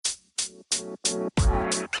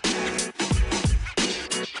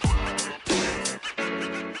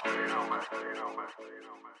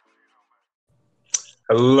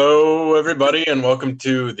Hello, everybody, and welcome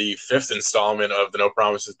to the fifth installment of the No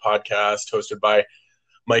Promises podcast, hosted by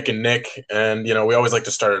Mike and Nick. And, we always like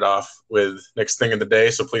to start it off with Nick's thing of the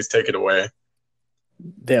day, so please take it away.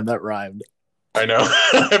 Damn, that rhymed. I know.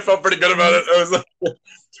 I felt pretty good about it. I was like,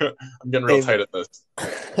 I'm getting real tight at this.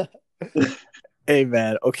 Hey,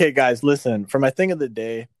 man. Okay, guys, listen. For my thing of the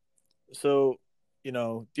day, so,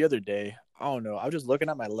 the other day, I don't know, I was just looking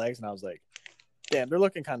at my legs, and I was like, damn, they're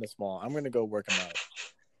looking kind of small. I'm going to go work them out.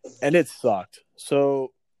 And it sucked.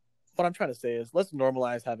 So what I'm trying to say is let's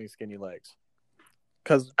normalize having skinny legs.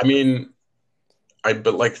 But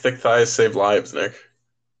thick thighs save lives, Nick.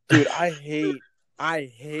 Dude, I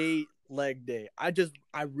hate leg day. I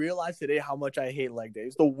realized today how much I hate leg day.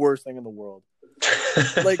 It's the worst thing in the world.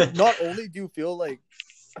 Like, not only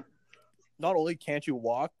can't you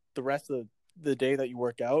walk the rest of the day that you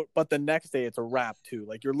work out, but the next day it's a wrap too.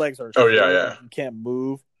 Like, your legs are yeah. You can't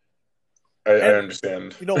move. I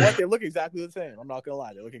understand. You know what? They look exactly the same. I'm not gonna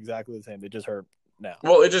lie. They look exactly the same. They just hurt now.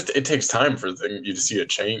 Well, it takes time for you to see a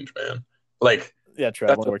change, man. Like, yeah, true.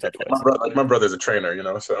 I've only worked out twice. My brother's a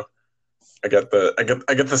trainer, so I get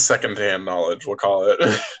the secondhand knowledge. We'll call it.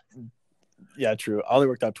 Yeah, true. I only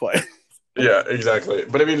worked out twice. Yeah, exactly.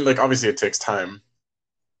 But obviously it takes time.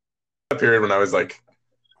 A period when I was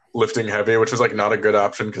lifting heavy, which was not a good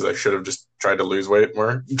option because I should have just tried to lose weight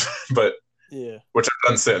more. But yeah, which I've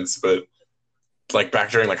done since. But back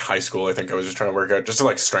during high school, I think I was just trying to work out just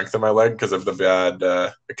to strengthen my leg because of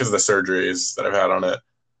the surgeries that I've had on it.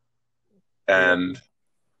 And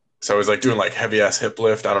so I was doing heavy ass hip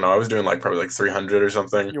lift. I don't know. I was doing probably 300 or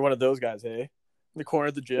something. You're one of those guys, hey? In the corner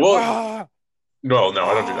of the gym. Well, no,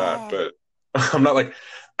 I don't do that. But I'm not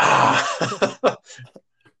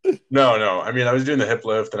No. I was doing the hip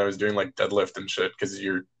lift and I was doing deadlift and shit because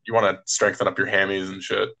you want to strengthen up your hammies and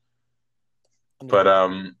shit. But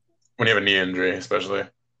when you have a knee injury, especially.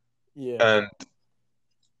 Yeah. And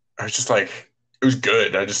I was just it was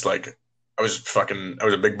good. I was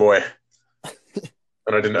a big boy.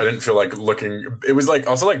 And I didn't feel looking. It was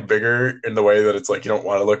also bigger in the way that it's you don't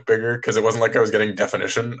want to look bigger because it wasn't I was getting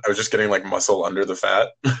definition. I was just getting muscle under the fat.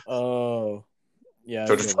 Oh, yeah.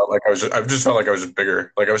 So I just felt I was just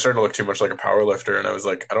bigger. I was starting to look too much like a power lifter, and I was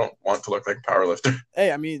I don't want to look like a power lifter. Hey,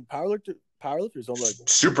 powerlifters don't look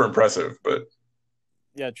super impressive, but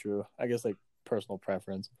yeah, true. I guess personal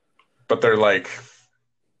preference. But they're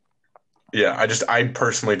yeah. I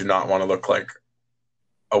personally do not want to look like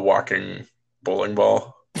a walking bowling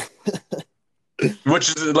ball.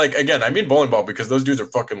 Which is again, I mean bowling ball because those dudes are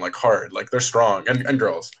fucking hard. They're strong and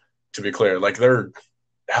girls, to be clear. They're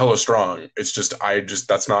hella strong. It's just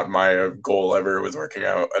that's not my goal ever with working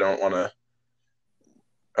out. I don't want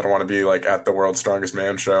to be at the world's strongest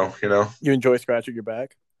man show, You enjoy scratching your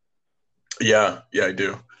back? Yeah, I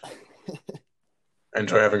do. I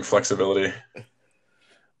enjoy having flexibility.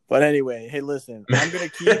 But anyway, hey, listen, I'm gonna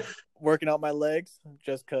keep working out my legs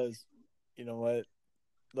just because, you know what,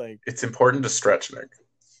 it's important to stretch, Nick.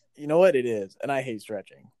 You know what it is, and I hate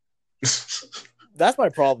stretching. That's my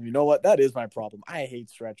problem. You know what? That is my problem. I hate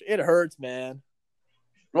stretching. It hurts, man.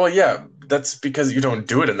 Well, yeah, that's because you don't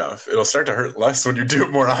do it enough. It'll start to hurt less when you do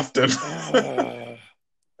it more often.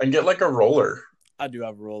 And get a roller. I do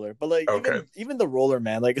have a roller, but okay. even the roller,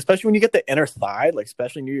 man, especially when you get the inner thigh,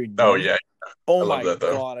 especially near your knee. Oh yeah. Oh my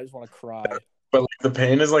God, I just want to cry. But the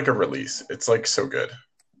pain is a release. It's so good.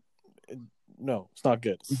 No, it's not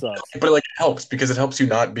good. It sucks. But it helps because it helps you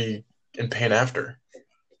not be in pain after.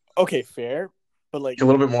 Okay, fair, but a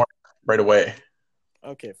little bit more right away.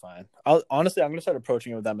 Okay, fine. I'm gonna start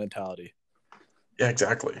approaching it with that mentality. Yeah,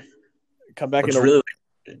 exactly. Come back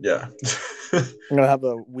yeah. I'm gonna have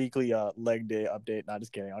a weekly leg day update. Not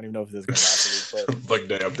just kidding. I don't even know if this is gonna last a week, but leg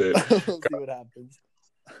day update. We'll see what happens.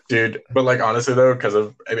 Dude, but honestly though, because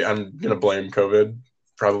I'm gonna blame COVID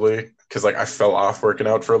probably because I fell off working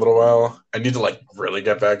out for a little while. I need to really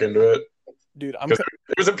get back into it. Dude, there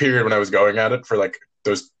was a period when I was going at it for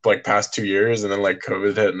those past 2 years, and then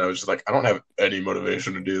COVID hit, and I was just I don't have any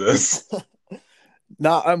motivation to do this.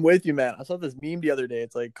 Nah, I'm with you, man. I saw this meme the other day.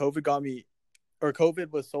 It's COVID got me, or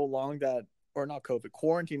COVID was so long that, or not COVID,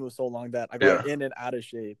 quarantine was so long that I got in and out of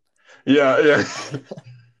shape. Yeah.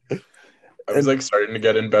 I was starting to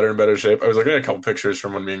get in better and better shape. I was looking at a couple pictures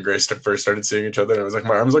from when me and Grace first started seeing each other, and I was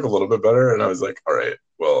my arms a little bit better, and I was all right,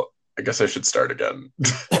 well, I guess I should start again.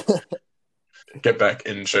 Get back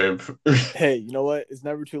in shape. Hey, you know what? It's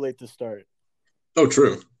never too late to start. Oh,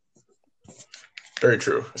 true. Very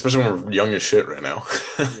true. Especially when we're young as shit right now.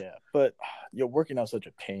 Yeah, but working out's such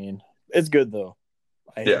a pain. It's good though.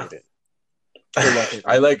 I Yeah. hate it. Or love it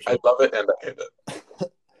I relationship. love it and I hate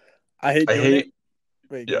it. I hate I doing it. hate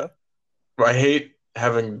Wait, yeah. go. I hate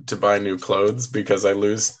having to buy new clothes because I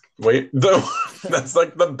lose weight though. That's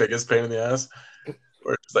like the biggest pain in the ass.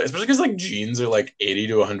 Or it's like, especially because like jeans are like $80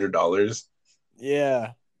 to $100.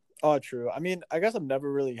 Yeah. Oh, true. I mean, I guess I've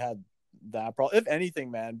never really had that problem. If anything,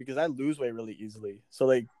 man, because I lose weight really easily. So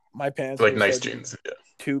like my pants Like will nice start jeans. Yeah.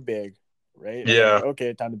 too big, right? And then I'm Yeah. like,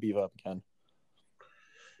 okay, time to beef up again.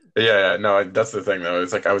 Yeah. No, that's the thing though.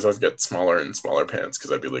 It's like I was always get smaller and smaller pants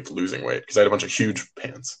because I'd be like losing weight because I had a bunch of huge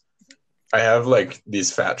pants. I have like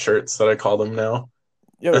these fat shirts that I call them now.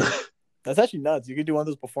 Yo, that's actually nuts. You could do one of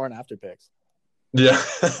those before and after pics. Yeah.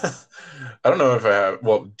 I don't know if I have.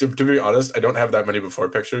 Well, to be honest, I don't have that many before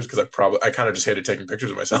pictures because I kind of just hated taking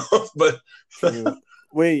pictures of myself. But True.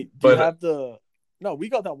 Wait, do you but have the? No, we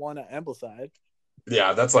got that one at Ambleside.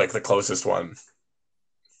 yeah, that's like the closest one.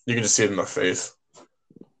 You can just see it in the face.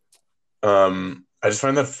 I just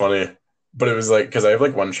find that funny. But it was like because I have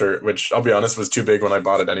like one shirt, which I'll be honest was too big when I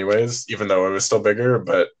bought it anyways, even though it was still bigger.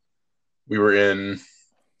 But we were in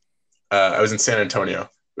I was in San Antonio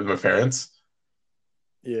with my parents,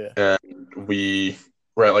 Yeah. and we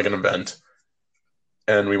were at like an event,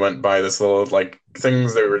 and we went by this little like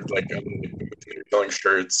things that were like selling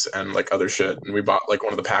shirts and like other shit, and we bought like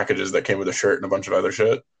one of the packages that came with a shirt and a bunch of other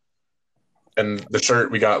shit. And the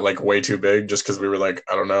shirt we got like way too big just because we were like,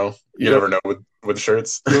 I don't know, you You'll never know with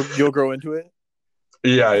shirts. you'll grow into it.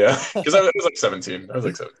 Yeah, because I was like 17. I was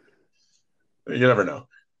like 17. You never know.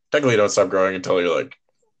 Technically, you don't stop growing until you're like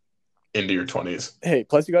into your 20s. Hey,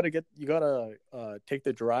 plus you gotta take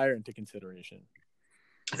the dryer into consideration.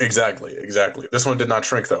 Exactly. This one did not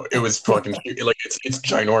shrink though. It was fucking like it's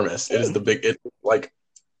ginormous. It is the big it like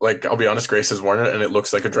I'll be honest, Grace has worn it and it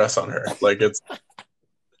looks like a dress on her. Like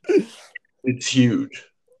it's huge,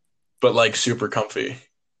 but like super comfy.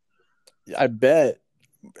 I bet.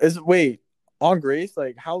 Wait, on Grace,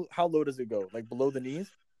 like how low does it go? Like below the knees?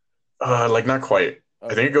 Like not quite. I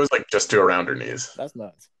think it Okay, goes like just to around her knees. that's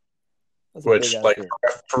nuts. That's a big Which ass like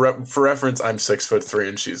shirt. for reference, I'm 6'3"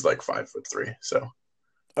 and she's like 5'3". So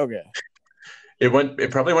Okay. it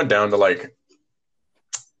probably went down to like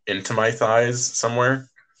into my thighs somewhere.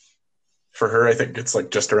 For her, I think it's like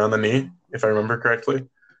just around the knee, if I remember correctly.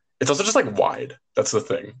 It's also just like wide. That's the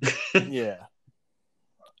thing. Yeah.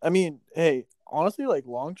 I mean, hey, honestly, like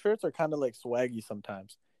long shirts are kind of like swaggy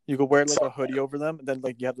sometimes. You could wear like a hoodie over them, and then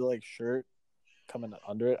like you have the like shirt coming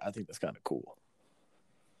under it. I think that's kind of cool.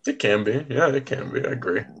 It can be. Yeah, it can be. I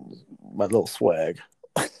agree. My little swag.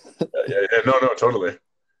 Yeah. No, totally.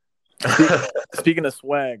 Speaking of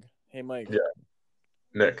swag, hey Mike, Yeah,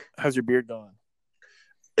 Nick. how's your beard going?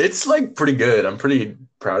 It's like pretty good. I'm pretty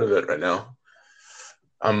proud of it right now.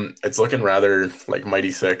 It's looking rather like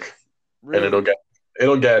mighty thick, and Really?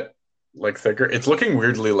 it'll get like thicker. It's looking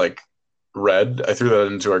weirdly like red. I threw that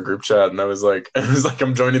into our group chat, and I was like,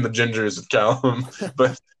 I'm joining the gingers with Callum,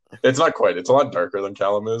 but it's not quite. It's a lot darker than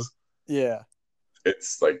Callum is. Yeah.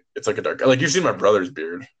 It's like a dark like you've seen my brother's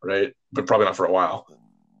beard, right? But probably not for a while.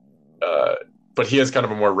 Uh, but he has kind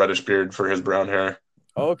of a more reddish beard for his brown hair.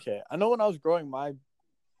 Okay. I know when I was growing my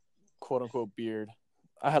quote unquote beard,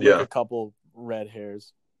 I had like Yeah, a couple red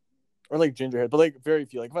hairs or like ginger hair, but like very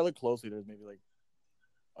few. Like if I look closely, there's maybe like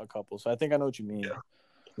a couple. So I think I know what you mean.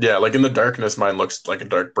 yeah. Like in the darkness, mine looks like a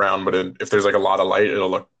dark brown, but if there's like a lot of light, it'll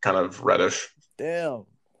look kind of reddish. Damn.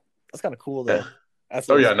 That's kind of cool Yeah. though. That's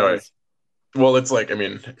Oh little yeah, no. spice. Well, it's like I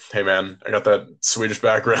mean, hey man, I got that Swedish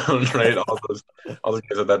background, right? All those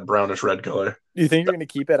guys have that brownish red color. Do you think you're gonna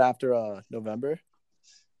keep it after November?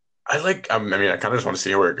 I mean, I kind of just want to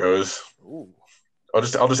see where it goes. Ooh. I'll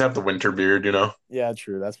just have the winter beard, Yeah,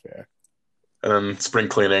 true. That's fair. and then spring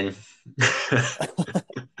cleaning.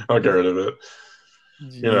 I'll get rid of it.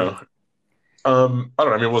 Jeez. I don't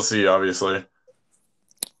know. I mean, we'll see. Obviously,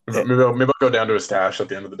 Eh, maybe I'll go down to a stash at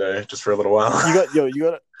the end of the day, just for a little while. you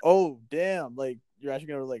got. Oh, damn! Like you're actually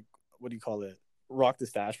gonna like what do you call it? Rock the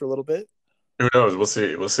stash for a little bit. Who knows? We'll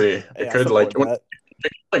see. We'll see. Hey, It I could like support when that.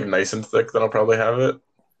 it's like nice and thick, then I'll probably have it,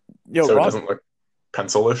 Yo, so it doesn't look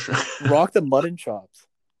pencilish. rock the mutton chops.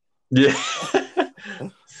 Yeah.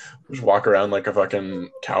 Just walk around like a fucking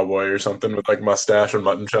cowboy or something with like mustache and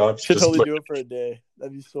mutton chops. Should Just totally like, do it for a day.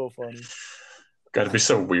 That'd be so funny. gotta be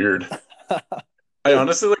so weird. I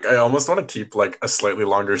honestly like. I almost want to keep like a slightly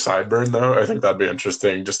longer sideburn though. I think that'd be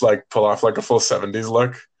interesting. Just like pull off like a full '70s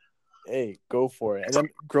look. Hey, go for it, and then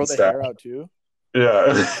grow the Stash. hair out too.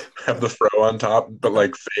 Yeah, have the fro on top, but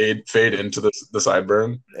like fade into the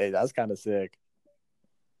sideburn. Hey, that's kind of sick.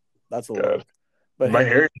 That's a God, look. But my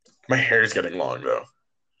hey, hair's getting long though.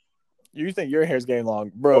 you think your hair's getting long,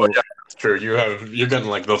 Oh bro? yeah, Sure, you're getting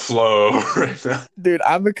like the flow right now. Dude,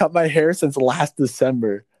 I haven't cut my hair since last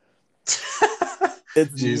December.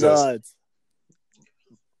 It's Jesus. nuts.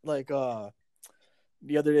 Like the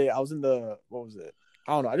other day I was in the what was it?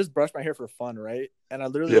 I don't know. I just brushed my hair for fun, right? And I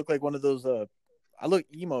literally Yeah. look like one of those I look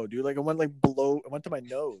emo, dude. Like it went to my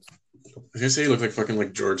nose. I was gonna say you look like fucking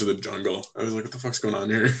like George of the Jungle. I was like, what the fuck's going on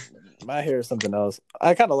here? My hair is something else.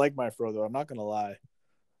 I kind of like my fro though. I'm not gonna lie.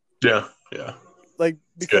 Yeah, yeah. Like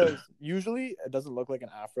It's because good. usually it doesn't look like an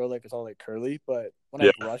afro, like it's all like curly. But when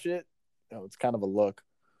Yeah. I brush it, it's kind of a look.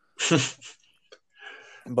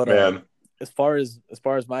 But Man. as far as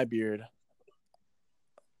my beard,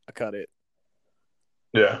 I cut it.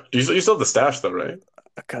 Yeah. You still have the stash though, right?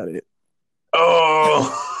 I cut it.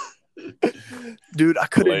 Oh, Dude, I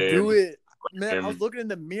couldn't lame. do it. Man, I was Lame. looking in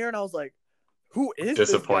the mirror and I was like, who is this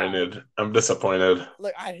guy? Disappointed. I'm disappointed.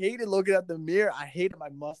 Like, I hated looking at the mirror. I hated my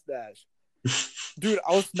mustache. Dude,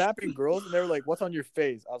 I was snapping girls and they were like, what's on your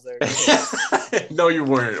face? I was like, okay. No, you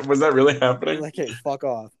weren't. Was that really happening? Like, hey, fuck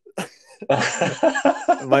off.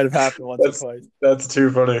 It might have happened once or twice. That's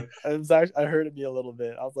too funny. I hurted me a little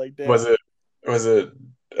bit. I was like, damn. Was it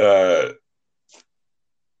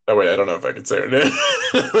oh wait, I don't know if I can say her name.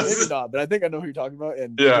 Maybe not, but I think I know who you're talking about.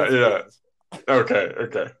 And Yeah, yes, yeah. yes.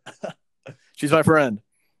 Okay. She's my friend.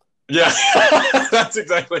 Yeah. That's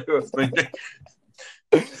exactly what I was thinking.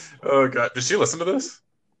 Oh god. Does she listen to this?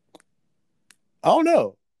 I don't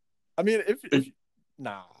know. I mean, if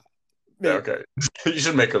nah. Yeah, Maybe. okay. You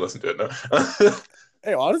should make her listen to it now.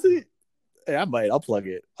 Hey, honestly, I might. I'll plug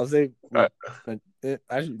it. I'll say. Right.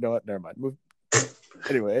 Actually, you know what? Never mind. Move.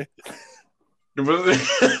 Anyway,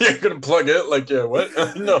 You're gonna plug it? Like, yeah, what?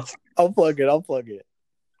 No. I'll plug it. Okay.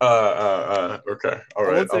 All I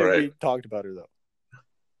right. won't say All right. we talked about her though.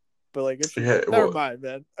 But like, if she, Yeah, never well, mind,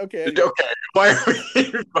 man. Okay. Anyway. okay. Why are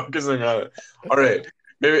we focusing on it? All right.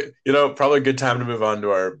 Maybe, probably a good time to move on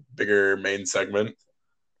to our bigger main segment.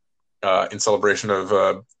 In celebration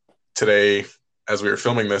of today, as we were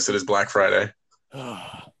filming this, it is Black Friday.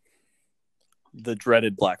 The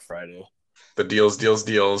dreaded Black Friday. The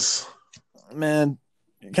deals. Man,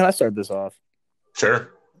 can I start this off?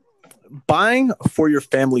 Sure. Buying for your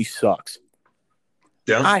family sucks.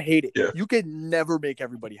 Yeah. I hate it. Yeah. You can never make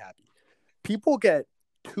everybody happy. People get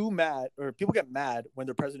mad when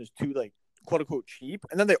their present is too, like, quote unquote cheap,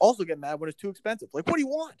 and then they also get mad when it's too expensive. Like, what do you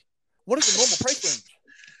want? What is the normal price range?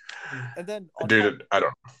 And then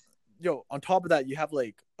on top of that, you have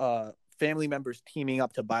like family members teaming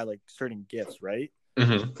up to buy like certain gifts, right?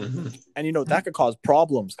 Mm-hmm. And that could cause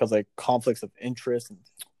problems because like conflicts of interest. And...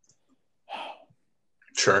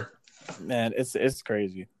 Sure. Man, it's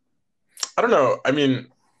crazy. I don't know. I mean,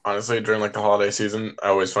 honestly, during like the holiday season, I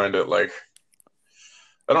always find it like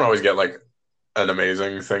I don't always get like an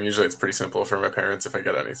amazing thing. Usually, it's pretty simple for my parents if I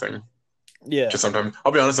get anything. Yeah. Just sometimes,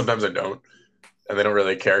 I'll be honest. Sometimes I don't, and they don't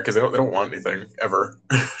really care because they don't want anything ever.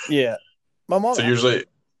 Yeah. My mom. So usually,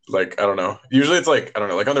 like I don't know. Usually, it's like I don't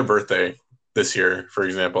know. Like on their birthday this year, for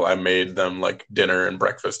example, I made them like dinner and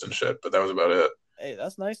breakfast and shit, but that was about it. Hey,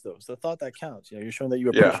 that's nice though. It's the thought that counts. You're showing that you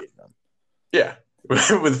appreciate them. Yeah,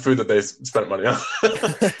 with food that they spent money on.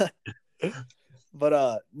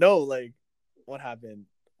 But no, like what happened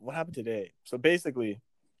today? So basically,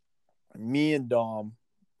 me and Dom,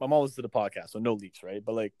 my mom was to the podcast, so no leaks, right?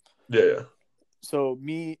 But like, yeah. So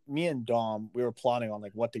me and Dom, we were plotting on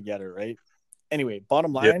like what to get her, right? Anyway,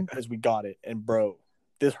 bottom line is we got it, and bro,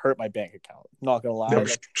 this hurt my bank account. Not gonna lie,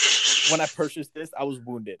 like, when I purchased this, I was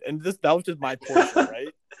wounded, and that was just my portion,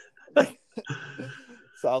 right?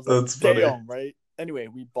 So I was like, That's damn, funny. right? Anyway,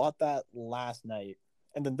 we bought that last night,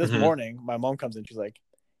 and then this morning, my mom comes in, she's like,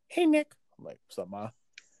 "Hey Nick," I'm like, "What's up, Ma?"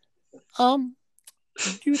 Do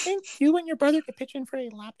you think you and your brother could pitch in for a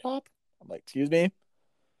laptop? I'm like, "Excuse me."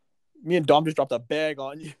 Me and Dom just dropped a bag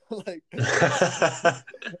on you, like,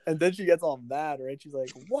 and then she gets all mad, right? She's like,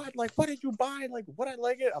 "What? Like, what did you buy? Like, would I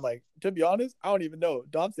like it?" I'm like, "To be honest, I don't even know.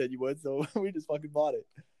 Dom said you would, so we just fucking bought it."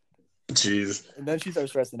 Jeez. And then she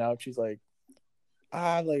starts stressing out. She's like,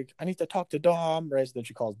 like I need to talk to Dom, right? So then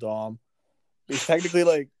she calls Dom. Because technically,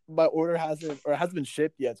 like, my order hasn't been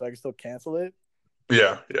shipped yet, so I can still cancel it.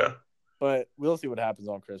 Yeah. But we'll see what happens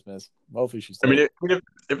on Christmas. Hopefully she's. I mean,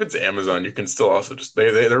 if it's Amazon, you can still also just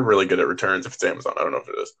they're really good at returns. If it's Amazon, I don't know if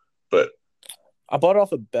it is, but I bought it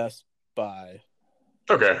off of Best Buy.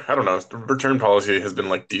 Okay, I don't know. The return policy has been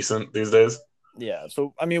like decent these days. Yeah,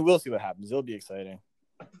 so I mean, we'll see what happens. It'll be exciting.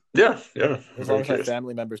 Yeah. As long as my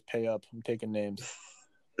family members pay up, I'm taking names.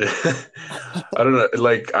 I don't know.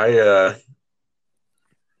 Like gosh,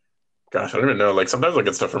 I don't even know. Like sometimes I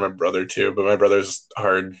get stuff from my brother too, but my brother's a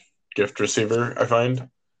hard gift receiver. I find.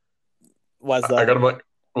 Why's that? I got him like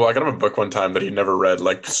Well, I got him a book one time that he never read.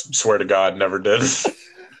 Like, swear to God, never did.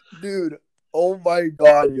 Dude, oh my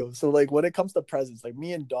god, yo. So like when it comes to presents, like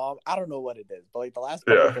me and Dom, I don't know what it is, but like the last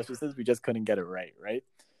couple of Yeah, Christmases, we just couldn't get it right?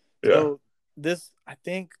 yeah, So this, I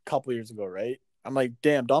think, a couple years ago, right? I'm like,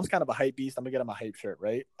 damn, Dom's kind of a hype beast. I'm gonna get him a hype shirt,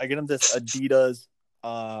 right? I get him this Adidas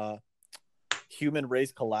human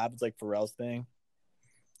race collab. It's like Pharrell's thing.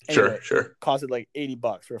 sure, Anyway, sure. costed like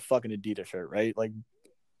 $80 for a fucking Adidas shirt, right? Like,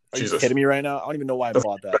 are you Jesus, kidding me right now? I don't even know why I that's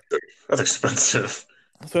bought that. expensive. That's expensive.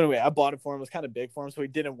 So anyway, I bought it for him. It was kind of big for him, so he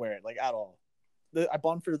didn't wear it like at all. I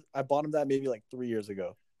bought him that maybe like 3 years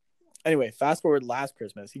ago. Anyway, fast forward last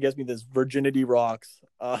Christmas, he gets me this Virginity Rocks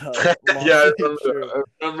long Yeah, sleeve shirt, I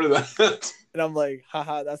remember that. and I'm like,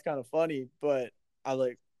 haha, that's kind of funny, but I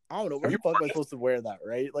like, I don't know, Have when you the fuck am I supposed to wear that,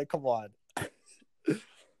 right? Like, come on.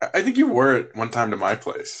 I think you wore it one time to my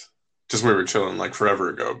place. Just when we were chilling, like forever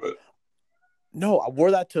ago. But No, I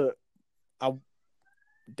wore that to. I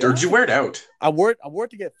did or did you I? wear it out? I wore it. I wore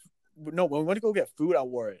it to get. No, when we went to go get food, I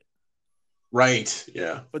wore it. Right.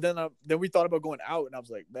 Yeah. But then we thought about going out, and I was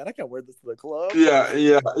like, man, I can't wear this to the club. Yeah.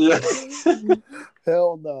 Yeah. Yeah.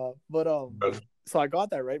 Hell no. But But, so I got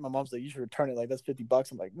that right. My mom's like, you should return it. Like that's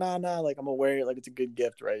 $50. I'm like, nah, like I'm gonna wear it. Like it's a good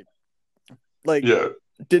gift, right? Like yeah.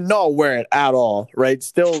 did not wear it at all, right?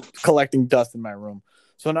 Still collecting dust in my room.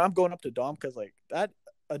 So now I'm going up to Dom because like that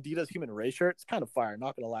Adidas Human Race shirt, it's kind of fire.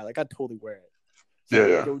 Not gonna lie, like I totally wear it. So Yeah. I'm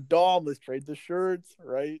like, Yeah. yo, Dom, let's trade the shirts,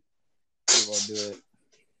 right? We're gonna do it.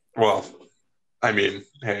 Well, I mean,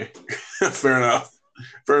 hey, fair enough.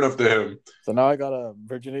 Fair enough to him. So now I got a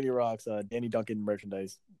Virginity Rocks Danny Duncan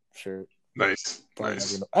merchandise shirt. Nice. Probably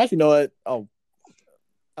Nice. never know. Actually, you know what? Oh,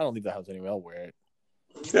 I don't leave the house anyway. I'll wear it.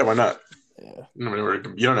 Yeah. Why not? Yeah. You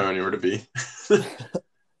don't know anywhere to be. I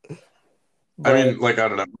But mean, like I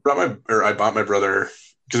don't know. I bought my brother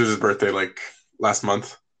because it was his birthday like last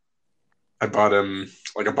month. I bought him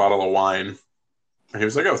like a bottle of wine. He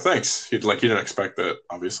was like, "Oh, thanks." He didn't expect that,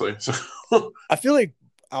 obviously. So I feel like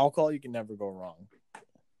alcohol, you can never go wrong.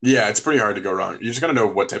 yeah, it's pretty hard to go wrong. You just gotta know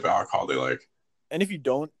what type of alcohol they like. And if you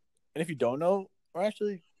don't know, or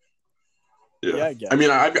actually, Yeah, I guess. I mean,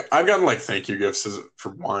 I've gotten like thank you gifts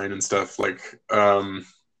for wine and stuff, like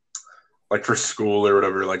for school or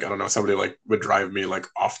whatever. Like I don't know, somebody like would drive me like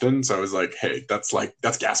often, so I was like, "Hey, that's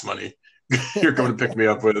gas money. You're coming to pick me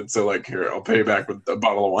up with it, so like here, I'll pay you back with a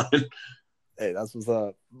bottle of wine." Hey, that's what's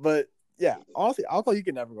up. But yeah, honestly, alcohol, you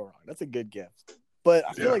can never go wrong. That's a good gift. But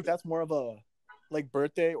I feel Yeah, like that's more of a like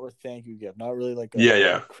birthday or thank you gift, not really like yeah, a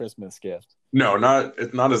yeah. Christmas gift. No,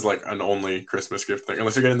 it's not as like an only Christmas gift thing,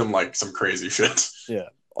 unless you're getting them like some crazy shit. Yeah.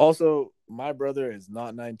 Also, my brother is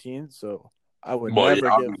not 19, so I would Well, never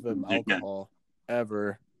yeah, give him you can't. alcohol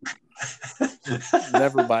ever.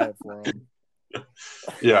 Never buy it for him.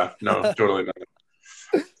 Yeah, no, totally not.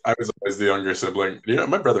 I was always the younger sibling. You know,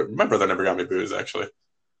 my brother never got me booze actually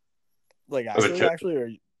Like as a kid. or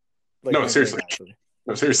like No, never seriously, actually.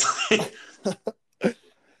 no, seriously.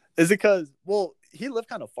 Is it because he lived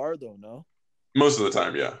kind of far though, no? Most of the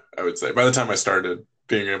time, yeah, I would say. By the time I started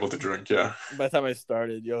being able to drink, yeah. By the time I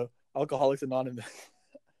started, Alcoholics Anonymous.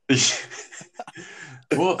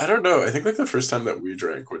 Well, I don't know. I think like the first time that we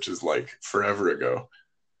drank, which is like forever ago,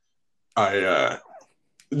 I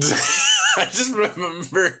I just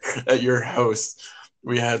remember at your house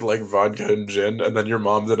we had like vodka and gin, and then your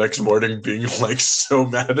mom the next morning being like so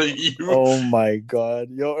mad at you. Oh my god,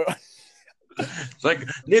 yo. Like,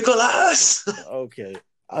 Nicholas. Okay,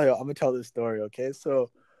 I'm gonna tell this story. Okay,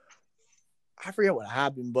 so I forget what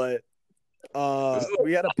happened, but This is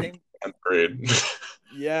we had a ping. like 10th grade.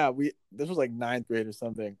 Yeah, this was like ninth grade or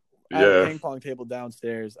something. I had a Yeah. ping pong table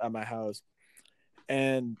downstairs at my house,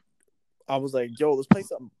 and I was like, "Yo, let's play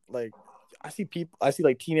something." Like, I see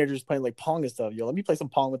like teenagers playing like pong and stuff. Yo, let me play some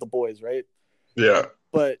pong with the boys, right? Yeah.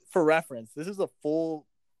 But for reference, this is a full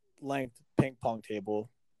length ping pong table.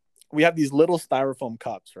 We have these little styrofoam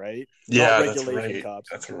cups, right? Yeah, Not that's regulation right. cups.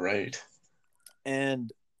 That's right.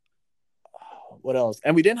 And what else?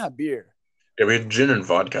 And we didn't have beer. Yeah, we had gin and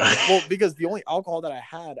vodka. Well, because the only alcohol that I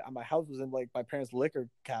had at my house was in like my parents' liquor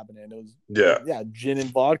cabinet. And it was Yeah. gin and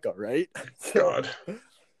vodka, right? God.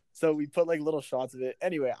 So we put like little shots of it.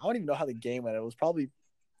 Anyway, I don't even know how the game went. It was probably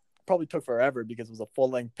took forever because it was a full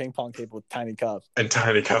length ping pong table with tiny cups. And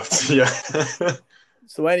tiny cups. Yeah.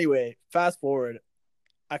 So anyway, fast forward.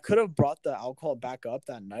 I could have brought the alcohol back up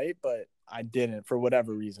that night, but I didn't for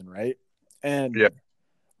whatever reason, right? And Yeah.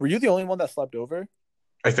 were you the only one that slept over?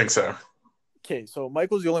 I think so. Okay, so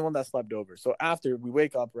Michael's the only one that slept over. So after we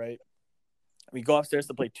wake up, right? We go upstairs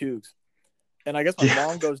to play Toogs. And I guess my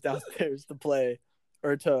mom goes downstairs to play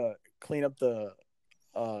or to clean up the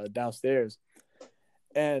downstairs.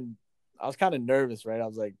 And I was kind of nervous, right? I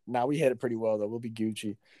was like, nah, we hit it pretty well though. We'll be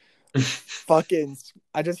Gucci. Fucking,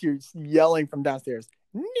 I just hear yelling from downstairs,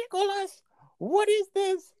 Nicholas, what is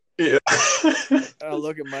this? Yeah. And I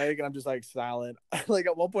look at Mike and I'm just like silent. Like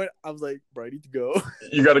at one point I was like, bro, I need to go.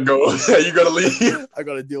 You gotta go. You gotta leave. I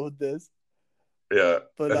gotta deal with this. Yeah.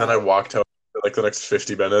 But And then I walked home for like the next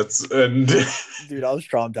 50 minutes, and dude, I was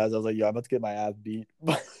traumatized. I was like, yo, I'm about to get my ass beat.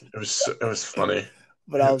 it was funny.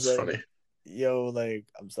 But It I was was like, funny. yo, like,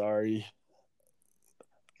 I'm sorry.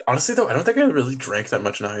 Honestly, though, I don't think I really drank that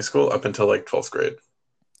much in high school up until like 12th grade.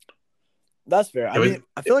 That's fair. I mean,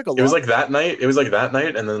 I feel like it was like that night. It was like that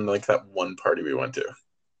night, and then like that one party we went to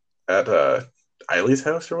at Eileen's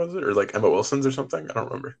house, or was it, or like Emma Wilson's or something? I don't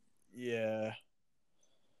remember. Yeah.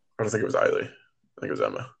 I don't think it was Eileen. I think it was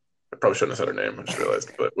Emma. I probably shouldn't have said her name. I just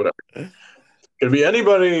realized, but whatever. Could be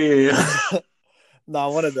anybody. No,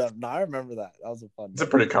 one of them. No, I remember that. That was a fun. It's a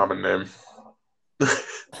pretty common name.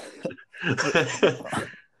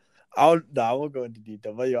 I won't go into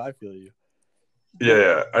detail, but yo, I feel you.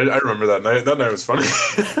 Yeah. I remember that night. That night was funny.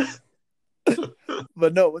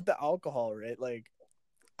 But no, with the alcohol, right? Like,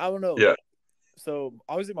 I don't know. Yeah. So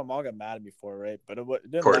obviously, my mom got mad at me for it, right? But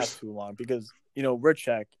it didn't last too long because we're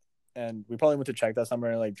Czech, and we probably went to Czech that summer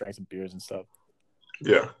and like drank some beers and stuff.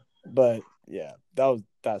 Yeah. But yeah,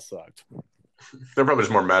 that sucked. They're probably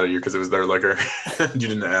just more mad at you because it was their liquor. You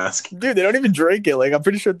didn't ask. Dude, they don't even drink it. Like, I'm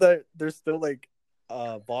pretty sure that there's still like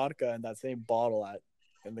vodka in that same bottle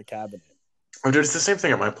in the cabinet. Oh, dude, it's the same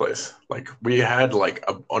thing at my place. Like, we had like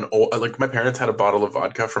like my parents had a bottle of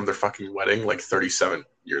vodka from their fucking wedding like 37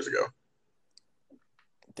 years ago.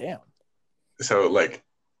 Damn. So like,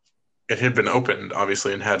 it had been opened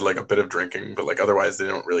obviously and had like a bit of drinking, but like otherwise they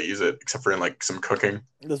don't really use it except for in like some cooking.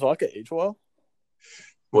 Does vodka age well?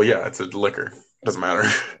 Well, yeah, it's a liquor. It doesn't matter.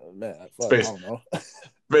 Oh, man, I don't know.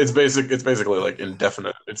 It's basically like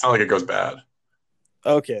indefinite. It's not like it goes bad.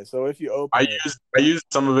 Okay, so if you open I used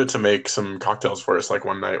some of it to make some cocktails for us, like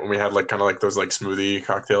one night when we had like kind of like those like smoothie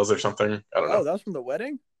cocktails or something. I don't know. Oh, that was from the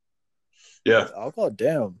wedding? Yeah. Alcohol,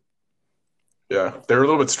 damn. Yeah, they were a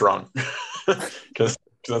little bit strong because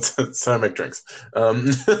that's how I make drinks.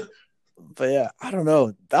 But yeah, I don't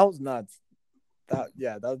know. That was nuts. That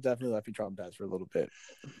definitely left me traumatized for a little bit.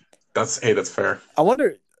 That's fair. I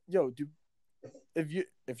wonder, if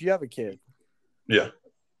you have a kid, yeah,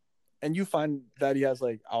 and you find that he has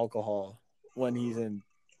like alcohol when he's in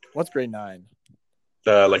what's grade 9?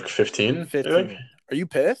 Like 15. 15. Are you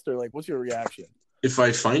pissed or like what's your reaction? If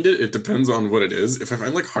I find it, it depends on what it is. If I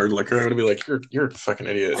find like hard liquor, I'm gonna be like, you're a fucking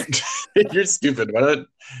idiot. You're stupid. Why not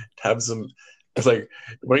have some? It's like,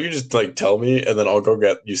 why don't you just like tell me, and then I'll go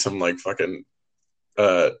get you some like fucking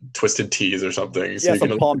twisted teas or something. So yeah,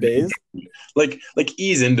 some Palm Days. Like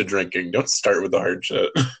ease into drinking. Don't start with the hard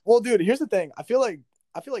shit. Well, dude, here's the thing. I feel like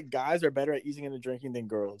guys are better at easing into drinking than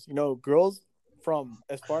girls. Girls, from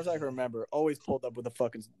as far as I can remember, always pulled up with a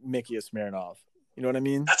fucking Mickey of Smirnoff. You know what I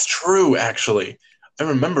mean? That's true, actually. I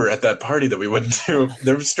remember at that party that we went to,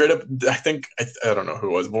 there was straight up, I don't know who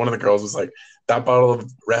it was, but one of the girls was like, that bottle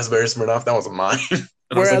of raspberry Smirnoff, that was mine.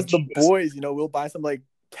 Whereas the boys, we'll buy some like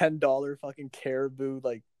 $10 fucking Caribou,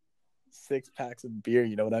 like 6 packs of beer.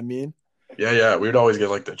 You know what I mean? Yeah. We would always get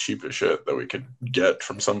like the cheapest shit that we could get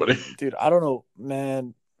from somebody. Dude, I don't know,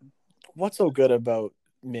 man. What's so good about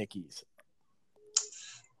Mickey's?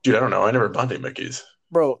 Dude, I don't know. I never bought any Mickey's.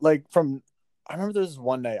 Bro, I remember there was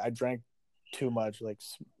one night I drank too much, like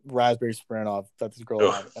raspberry Smirnoff that this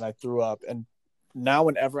girl had, and I threw up. And now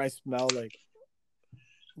whenever I smell like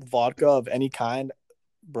vodka of any kind,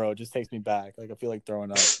 bro, it just takes me back. Like I feel like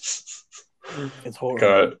throwing up. It's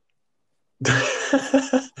horrible.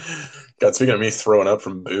 God, speaking of me throwing up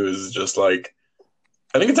from booze, just like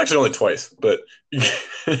I think it's actually only twice, but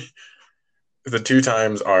the 2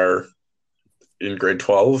 times are in grade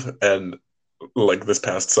 12 and like this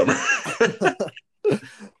past summer.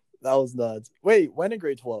 That was nuts. Wait, when in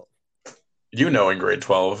grade 12? In grade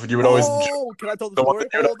 12, you would always. Oh, can I tell the story?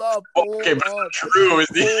 Hold up. Okay, but that's true.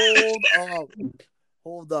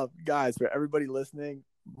 Hold up, guys. For everybody listening,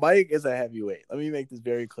 Mike is a heavyweight. Let me make this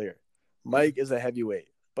very clear. Mike is a heavyweight,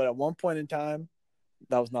 but at one point in time,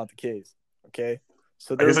 that was not the case. Okay,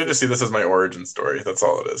 so I guess I just see this as my origin story. That's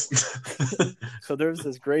all it is. So there was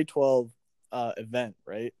this grade 12 event,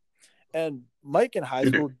 right? And Mike in high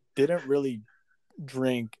school didn't really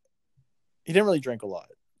drink. He didn't really drink a lot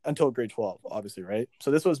until grade 12, obviously, right? So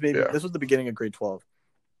this was this was the beginning of grade 12,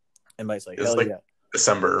 and Mike's like, hell yeah,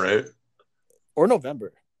 December, right? Or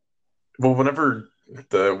November. Well, whenever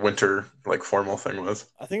the winter like formal thing was,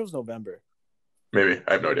 I think it was November. Maybe,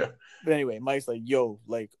 I have no idea. But anyway, Mike's like, yo,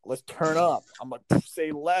 like let's turn up. I'm like,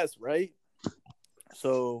 say less, right?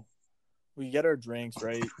 So we get our drinks,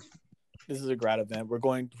 right? This is a grad event. We're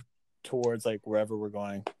going towards like wherever we're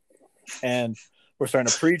going, and we're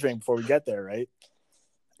starting to pre-drink before we get there, right?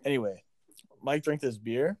 Anyway, Mike drank this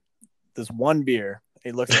one beer.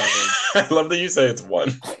 He looks at me I love that you say it's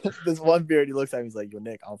one. like, this one beer, and he looks at me. He's like, "Yo,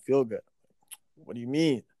 Nick, I don't feel good." What do you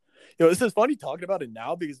mean? This is funny talking about it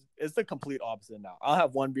now because it's the complete opposite now. I'll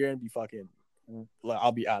have one beer and be fucking, like,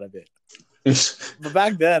 I'll be out of it. But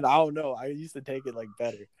back then, I don't know. I used to take it like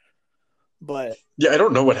better. But yeah, I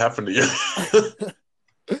don't know what happened to you.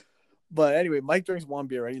 But anyway, Mike drinks one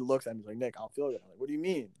beer and he looks at me. He's like, Nick, I don't feel good. I'm like, what do you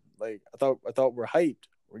mean? Like, I thought we're hyped.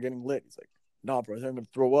 We're getting lit. He's like, nah, bro, I think I'm gonna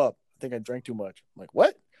throw up. I think I drank too much. I'm like,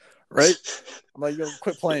 what? Right? I'm like, yo,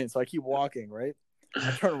 quit playing. So I keep walking, right? I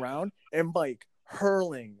turn around and Mike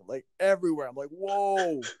hurling like everywhere. I'm like,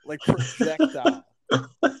 whoa, like projectile.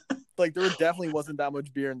 Like there definitely wasn't that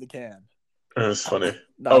much beer in the can. It was funny.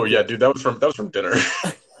 Oh yeah, dude, that was from dinner.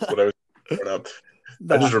 What I was throwing up.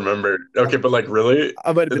 I just remember. Okay, but like really,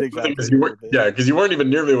 I might have been exaggerating. Because you weren't even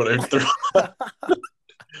near me when I threw up.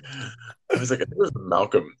 I was like, I think it was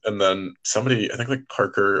Malcolm, and then somebody, I think like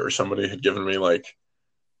Parker or somebody had given me like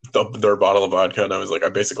their bottle of vodka, and I was like, I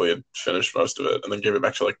basically had finished most of it, and then gave it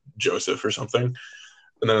back to like Joseph or something, and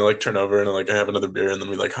then I like turn over and I have another beer, and then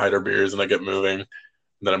we like hide our beers, and I get moving, and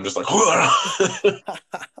then I'm just like,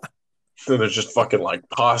 and there's just fucking like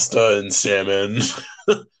pasta and salmon.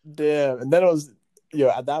 Damn, and then it was,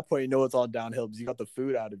 at that point, it's all downhill because you got the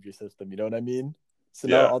food out of your system. You know what I mean? So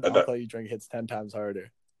now all the alcohol you drink hits 10 times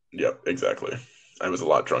harder. Yep, exactly. I was a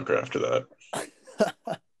lot drunker after that.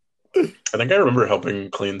 I think I remember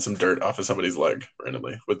helping clean some dirt off of somebody's leg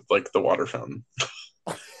randomly with like the water fountain.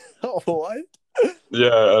 What? Yeah,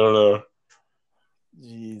 I don't know.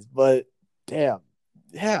 Jeez, but damn.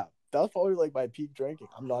 Yeah, that was probably like my peak drinking.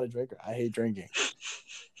 I'm not a drinker. I hate drinking.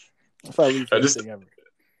 That's my least favorite thing ever.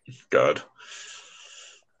 God.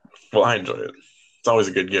 Well, I enjoy it. It's always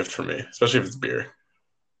a good gift for me, especially if it's beer.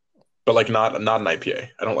 But like not an IPA.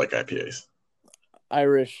 I don't like IPAs.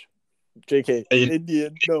 Irish, JK,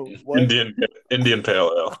 Indian, no, what? Indian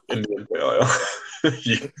Pale Ale. Indian Pale Ale.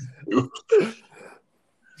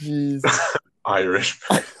 Jeez. Irish.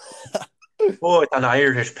 Oh, it's an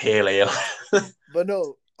Irish Pale Ale. But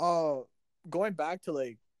no, going back to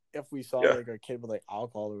like if we saw like a kid with like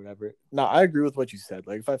alcohol or whatever. No, I agree with what you said.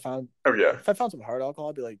 Like if I found some hard alcohol,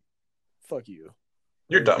 I'd be like, fuck you.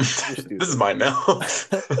 You're dumb. This is mine now.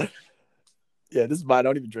 Yeah, this is mine. I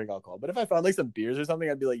don't even drink alcohol. But if I found like some beers or something,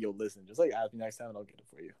 I'd be like, yo, listen, just like ask me next time and I'll get it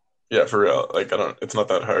for you. Yeah, for real. Like it's not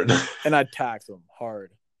that hard. And I'd tax them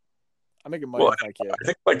hard. I'm making money if I can. I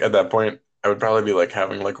think like at that point, I would probably be like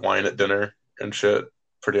having like wine at dinner and shit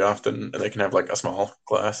pretty often, and they can have like a small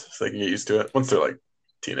glass so they can get used to it once they're like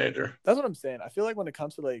teenager. That's what I'm saying. I feel like when it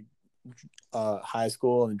comes to like high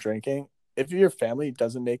school and drinking, if your family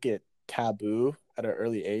doesn't make it taboo at an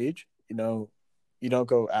early age, you don't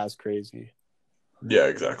go as crazy. Yeah,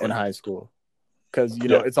 exactly. In high school, because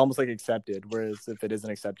it's almost like accepted. Whereas if it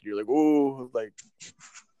isn't accepted, you're like, "Ooh, like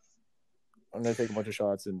I'm gonna take a bunch of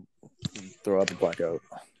shots and throw up and black out."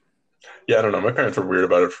 Yeah, I don't know. My parents were weird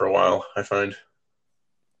about it for a while, I find.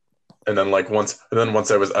 And then once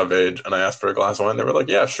I was of age and I asked for a glass of wine, they were like,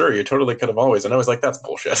 "Yeah, sure, you totally could have always." And I was like, "That's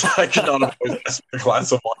bullshit. I could not have always asked for a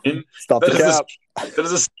glass of wine. Stop the cap. That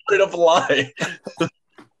is a straight up lie."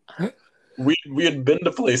 We had been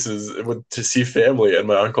to places to see family, and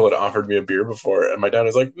my uncle had offered me a beer before, and my dad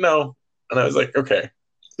was like, "No," and I was like, "Okay."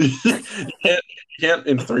 you can't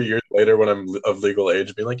in 3 years later when I'm of legal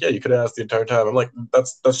age be like, "Yeah, you could have asked the entire time." I'm like,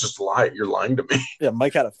 that's just a lie. You're lying to me. Yeah,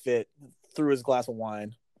 Mike had a fit, threw his glass of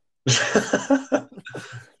wine.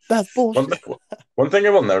 That's bullshit. One thing I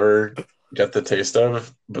will never get the taste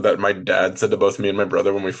of, but that my dad said to both me and my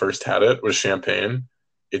brother when we first had it, was champagne.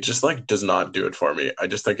 It just like does not do it for me. I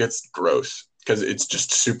just think it's gross because it's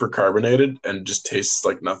just super carbonated and just tastes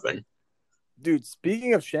like nothing. Dude,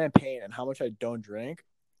 speaking of champagne and how much I don't drink.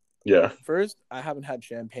 Yeah. First, I haven't had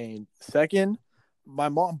champagne. Second, my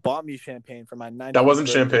mom bought me champagne for my 90th That wasn't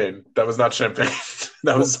birthday. champagne. That was not champagne.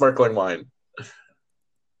 That was sparkling wine.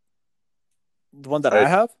 The one that I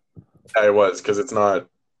have? Yeah, it was because it's not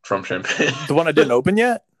from champagne. The one I didn't open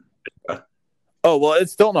yet? Yeah. Oh, well,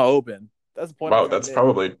 it's still not open. That's the point. Wow, that's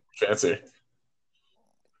probably fancy.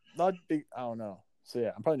 Not big. I don't know. So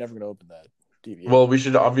yeah, I'm probably never gonna open that DVD. Well, we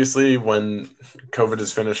should obviously, when COVID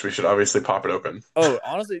is finished, we should obviously pop it open. Oh,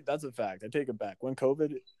 honestly, that's a fact. I take it back. When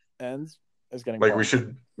COVID ends, it's getting like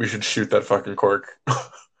popped. we should shoot that fucking cork.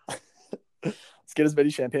 Let's get as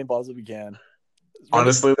many champagne bottles as we can.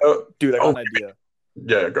 Honestly, though, dude, I got an idea.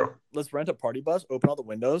 Yeah, go. Let's rent a party bus, open all the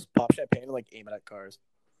windows, pop champagne, and like aim it at cars.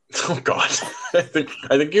 Oh God, I think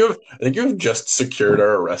you have just secured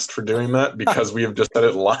our arrest for doing that because we have just said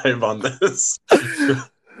it live on this.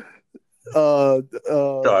 uh,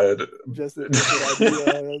 uh, God. just an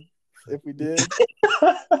idea. If we did,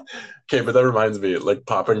 Okay, but that reminds me, like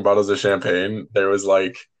popping bottles of champagne. There was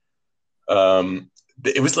like,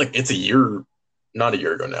 it was like it's a year, not a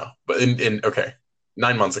year ago now, but in okay,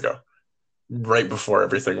 9 months ago, right before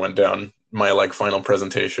everything went down. My like final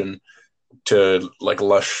presentation to like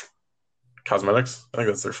Lush Cosmetics. I think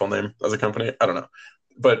that's their full name as a company. I don't know,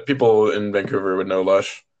 but people in Vancouver would know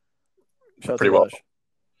Lush shout out to pretty well. Lush.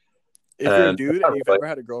 If you're a And dude and you've ever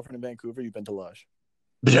had a girlfriend in Vancouver, you've been to Lush.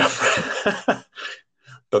 yeah,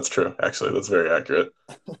 that's true. Actually, that's very accurate.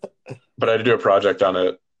 But I had to do a project on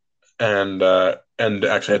it, and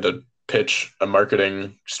actually had to pitch a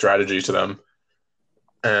marketing strategy to them.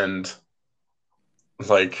 And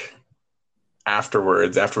like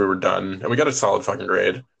afterwards, after we were done, and we got a solid fucking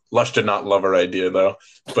grade. Lush did not love our idea though,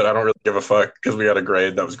 but I don't really give a fuck because we got a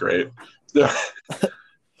grade that was great.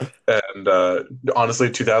 And honestly,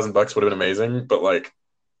 $2,000 would have been amazing, but like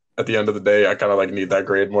at the end of the day, I kind of like need that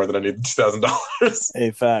grade more than I need the $2,000.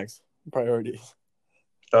 Hey, facts, priorities.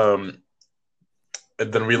 And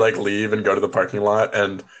then we like leave and go to the parking lot,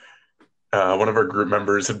 and one of our group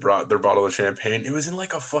members had brought their bottle of champagne. It was in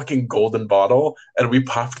like a fucking golden bottle, and we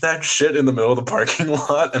popped that shit in the middle of the parking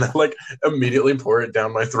lot, and I like immediately pour it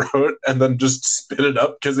down my throat and then just spit it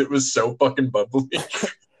up because it was so fucking bubbly.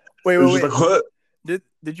 Wait. Just like, what?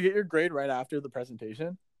 Did you get your grade right after the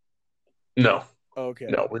presentation? No. Okay.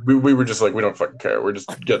 No, we were just like, we don't fucking care. We're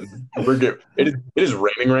just getting, it is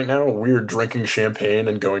raining right now. We're drinking champagne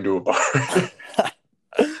and going to a bar.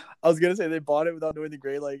 I was gonna say they bought it without knowing the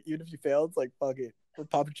grade. Like even if you failed, it's like fuck it, we're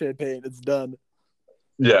popping champagne. It's done.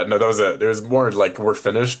 Yeah, no, that was it. It was more like we're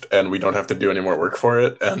finished and we don't have to do any more work for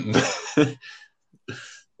it, and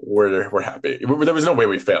we're happy. There was no way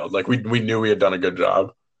we failed. Like we knew we had done a good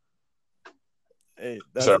job. Hey,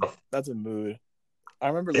 So that's a mood. I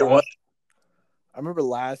remember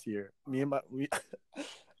last year, me and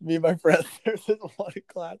my friends, there was this one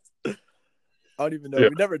class. I don't even know. Yeah.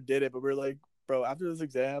 We never did it, but we are like, bro, after this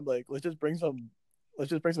exam, like let's just bring some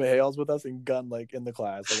Hales with us and gun like in the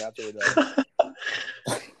class, like after we're done.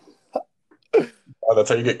 Oh, that's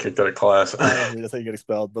how you get kicked out of class. Honestly, that's how you get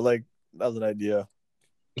expelled. But like that was an idea.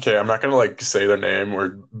 Okay, I'm not gonna like say their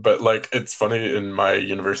name but like it's funny in my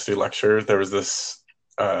university lecture there was this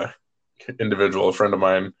individual, a friend of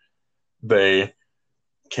mine. They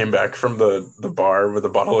came back from the bar with a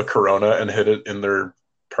bottle of Corona and hid it in their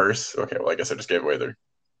purse. Okay, well I guess I just gave away their.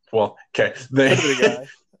 Well, okay, they.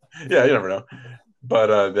 Yeah, you never know.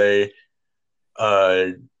 But they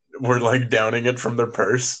were like downing it from their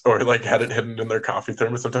purse or like had it hidden in their coffee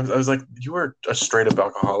thermos sometimes. I was like, you are a straight up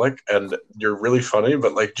alcoholic and you're really funny,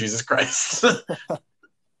 but like Jesus Christ.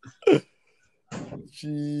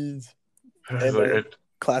 Jeez.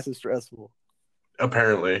 Class is stressful.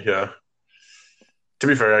 Apparently, yeah. To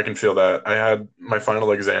be fair, I can feel that. I had my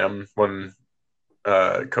final exam when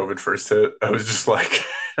COVID first hit. I was just like,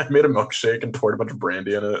 I made a milkshake and poured a bunch of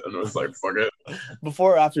brandy in it and was like, fuck it.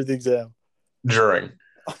 Before or after the exam? During.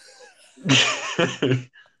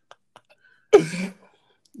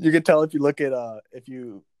 You can tell if you look at if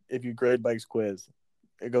you grade Mike's quiz,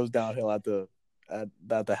 it goes downhill at the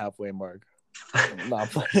halfway mark. Not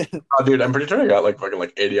playing. Oh, dude, I'm pretty sure I got like fucking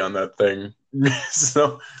like 80 on that thing.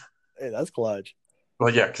 So, hey, that's clutch.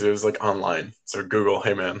 Well, yeah, because it was like online. So Google,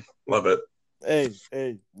 hey man, love it. Hey,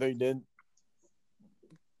 no, you didn't.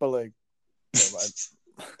 But like, it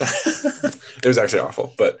was actually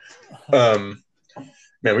awful. But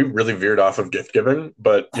man, we really veered off of gift giving.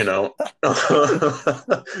 But you know,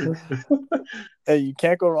 hey, you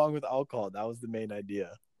can't go wrong with alcohol. That was the main idea.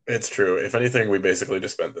 It's true. If anything, we basically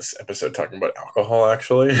just spent this episode talking about alcohol,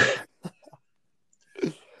 actually.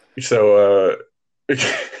 So,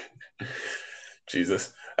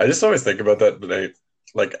 Jesus, I just always think about that night,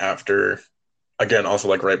 like after, again, also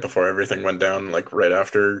like right before everything went down, like right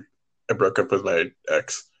after I broke up with my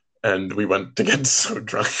ex, and we went to get so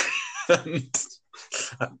drunk, and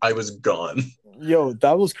I was gone. Yo,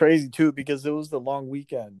 that was crazy too because it was the long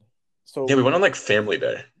weekend. So yeah, we went on like family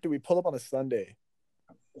day. Dude, we pulled up on a Sunday.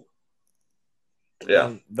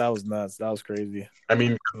 Yeah, that was nuts. That was crazy. I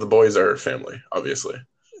mean, the boys are family, obviously.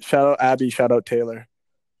 Shout out Abby. Shout out Taylor.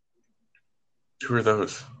 Who are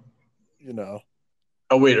those? You know.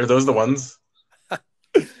 Oh wait, are those the ones?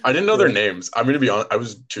 I didn't know their names. I'm gonna be honest. I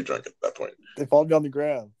was too drunk at that point. They followed me on the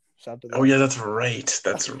gram. Shout out to them. Oh yeah, that's right.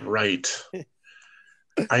 That's right.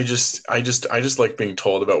 I just like being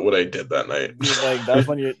told about what I did that night. Like that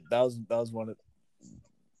was when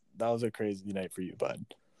that was a crazy night for you, bud.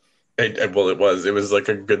 Well, it was. It was like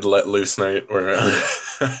a good let loose night where.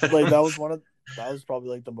 Like that was probably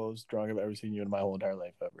like the most drunk I've ever seen you in my whole entire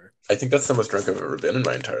life ever. I think that's the most drunk I've ever been in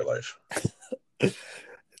my entire life.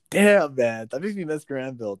 Damn, man, that makes me miss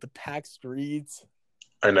Granville. The packed streets.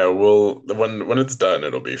 I know. Well, when it's done,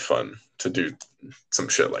 it'll be fun to do some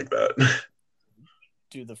shit like that.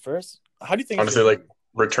 Dude, the first. How do you think? Honestly, like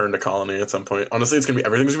return to Colony at some point. Honestly,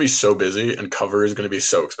 everything's gonna be so busy, and cover is gonna be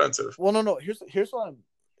so expensive. Well, no. Here's what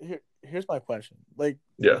here's my question. Like,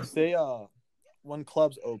 Yeah. say when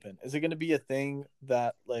clubs open, is it going to be a thing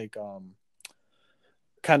that like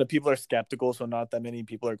kind of people are skeptical, so not that many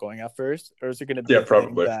people are going at first, or is it going to be a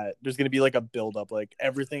probably thing that there's going to be like a build up, like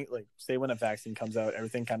everything, like say when a vaccine comes out,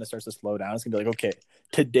 everything kind of starts to slow down. It's gonna be like, okay,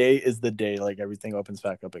 today is the day, like everything opens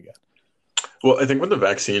back up again. Well, I think when the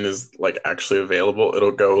vaccine is like actually available,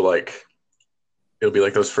 it'll be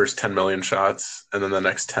like those first 10 million shots, and then the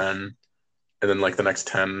next 10, and then like the next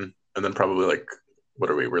 10, and then probably like what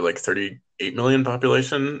are we? We're like 38 million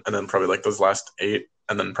population, and then probably like those last 8,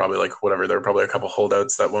 and then probably like whatever. There are probably a couple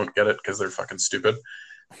holdouts that won't get it because they're fucking stupid.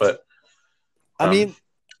 But I mean,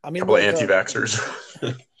 a couple like, of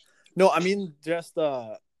anti-vaxxers. No, I mean just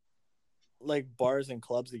like bars and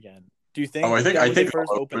clubs again. Do you think? I think when they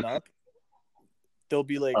first open up, there'll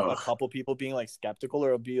be like Oh. a couple people being like skeptical,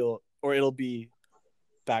 or it'll be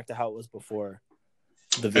back to how it was before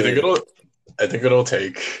the vid? I think it'll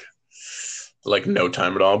take like no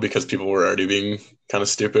time at all because people were already being kind of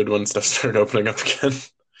stupid when stuff started opening up again,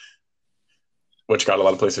 which got a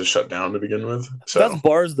lot of places shut down to begin with. So That's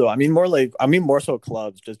bars though. I mean more so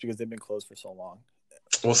clubs, just because they've been closed for so long.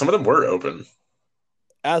 well, some of them were open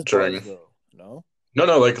As during. bars though, no,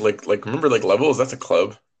 No, like remember like Levels? That's a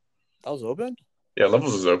club. that was open. Yeah,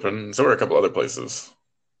 Levels is open. So were a couple other places.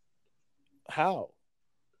 How?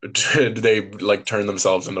 They like turned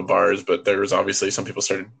themselves into bars, but there was obviously some people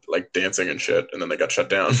started like dancing and shit, and then they got shut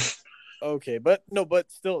down. Okay, but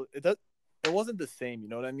still, it wasn't the same. You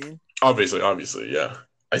know what I mean? obviously, yeah.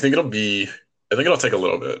 I think it'll take a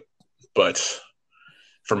little bit, but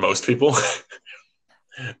for most people,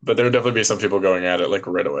 but there would definitely be some people going at it like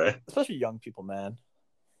right away. Especially young people, man.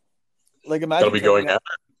 Like imagine That'll be going at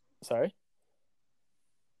it. Sorry.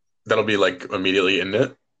 That'll be like immediately in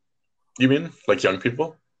it. You mean like young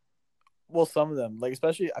people? Well, some of them, like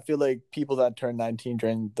especially, I feel like people that turned 19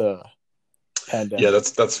 during the pandemic. Yeah,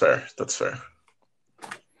 that's fair. That's fair.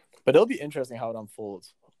 But it'll be interesting how it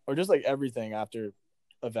unfolds, or just like everything after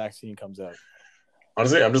a vaccine comes out.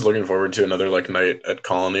 Honestly, I'm just looking forward to another like night at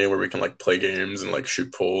Colony where we can like play games and like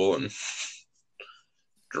shoot pool and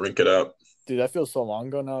drink it up. Dude, that feels so long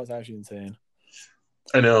ago now. It's actually insane.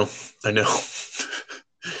 I know.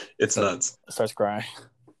 It's nuts. It starts crying.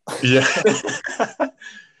 Yeah.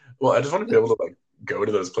 Well, I just want to be able to like go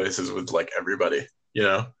to those places with like everybody, you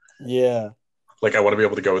know? Yeah. Like I want to be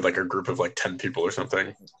able to go with like a group of like 10 people or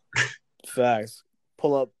something. Facts.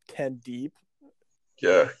 Pull up 10 deep.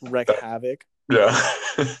 Yeah. Wreak havoc. Yeah.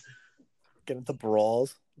 Get into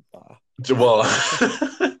brawls. Well,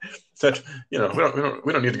 that we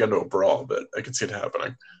don't need to get into a brawl, but I can see it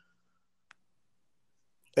happening.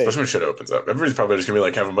 Hey, especially when shit opens up. Everybody's probably just gonna be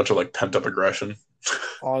like having a bunch of like pent up aggression.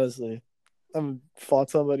 honestly, I haven't fought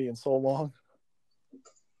somebody in so long.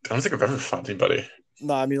 I don't think I've ever fought anybody.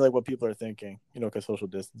 No, I mean like what people are thinking. You know, because social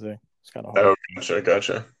distancing. It's kind of hard. Oh,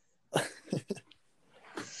 gotcha.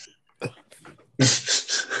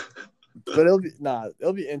 But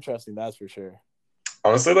it'll be interesting. That's for sure.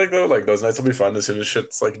 Honestly, like though, like those nights will be fun as soon as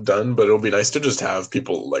shit's like done. But it'll be nice to just have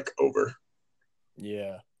people like over.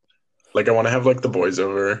 Yeah. Like I want to have like the boys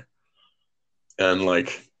over, and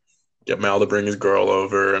like get Mal to bring his girl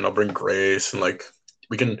over, and I'll bring Grace, and like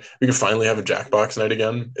we can finally have a Jackbox night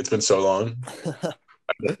again. It's been so long. I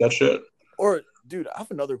miss that shit. Or, dude, I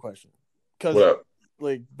have another question. What Because up?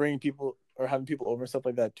 like bringing people or having people over and stuff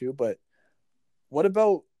like that too. But what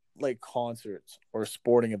about like concerts or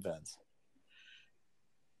sporting events?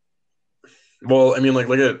 Well, I mean, like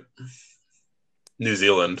look at New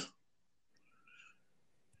Zealand.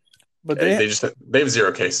 But they have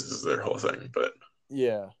 0 cases is their whole thing. But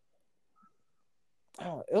yeah,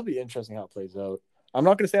 it'll be interesting how it plays out. I'm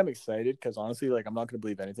not gonna say I'm excited because honestly, like I'm not gonna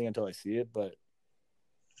believe anything until I see it. But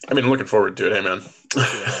I mean, I'm looking forward to it. Hey,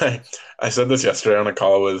 man. I said this yesterday on a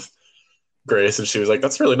call with Grace, and she was like,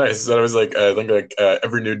 "That's really nice." And I was like, "I think like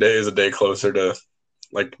every new day is a day closer to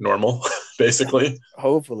like normal, basically."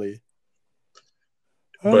 Hopefully.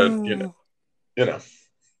 But you know,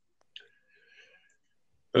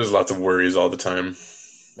 there's lots of worries all the time.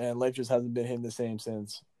 Man, life just hasn't been hitting the same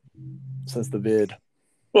since the vid.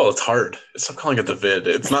 Well, it's hard. Stop calling it the vid.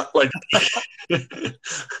 It's not like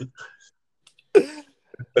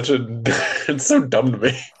That should it's so dumb to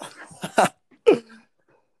me.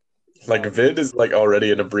 Like vid is like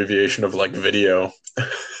already an abbreviation of like video.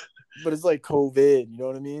 But it's like COVID. You know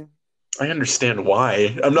what I mean? I understand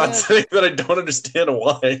why. I'm not Man, saying that I don't understand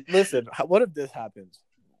why. listen. What if this happens?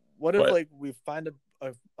 What if But like we find a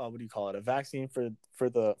what do you call it? A vaccine for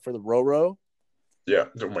the Roro, yeah,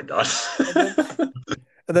 oh my god. and then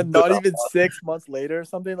and then not even 6 months later,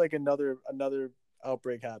 something like another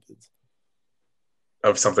outbreak happens.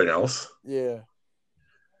 Of something else. Yeah.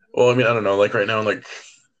 Well, I mean, I don't know. Like right now, like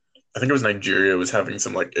I think it was Nigeria was having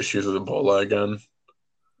some like issues with Ebola again.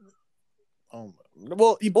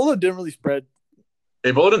 Well, Ebola didn't really spread.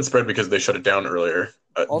 Ebola didn't spread because they shut it down earlier.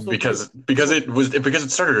 Also, because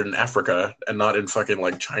it started in Africa and not in fucking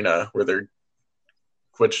like China where they're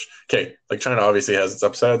like China obviously has its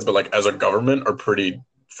upsides, but like as a government are pretty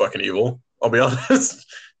fucking evil. I'll be honest.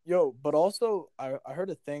 yo, but also I heard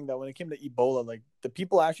a thing that when it came to Ebola, like the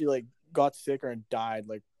people actually like got sicker and died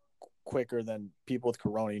like quicker than people with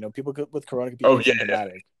corona. You know, people with corona could be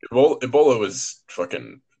asymptomatic. Ebola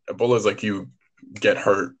is like you get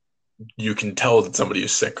hurt, you can tell that somebody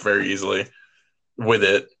is sick very easily with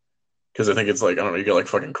it because I think it's like I don't know, you get like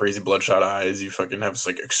fucking crazy bloodshot eyes, you fucking have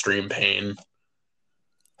like extreme pain.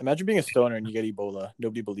 Imagine being a stoner and you get Ebola.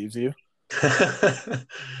 Nobody believes you.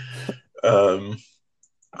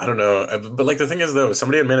 I don't know, but like the thing is though,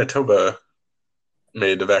 somebody in Manitoba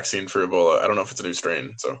made a vaccine for Ebola. I don't know if it's a new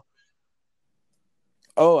strain, so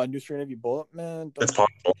Oh, a new strain of Ebola, man. it's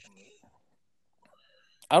possible.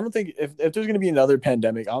 I don't think if there's going to be another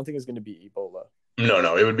pandemic, I don't think it's going to be Ebola.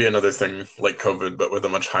 No, it would be another thing like COVID, but with a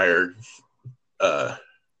much higher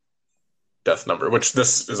death number, which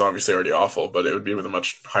this is obviously already awful, but it would be with a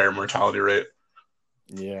much higher mortality rate.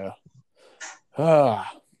 Yeah. Okay,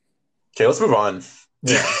 let's move on.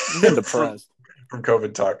 Yeah, I'm getting depressed. from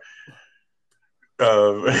COVID talk.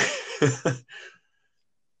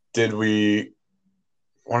 Did we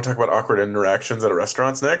want to talk about awkward interactions at a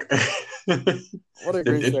restaurant, Nick? What a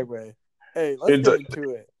great segue. Hey, let's get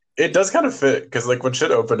into it. It does kind of fit because like when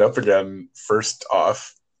shit opened up again, first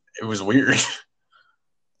off, it was weird.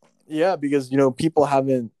 Yeah, because you know people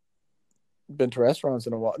haven't been to restaurants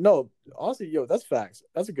in a while. No, honestly, yo, that's facts.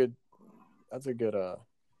 That's a good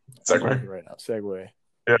segue right now. Segue.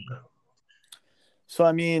 Yeah. So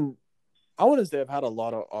I mean, I wouldn't say I've had a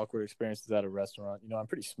lot of awkward experiences at a restaurant. You know, I'm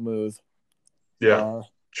pretty smooth. Yeah.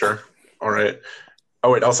 Sure. All right.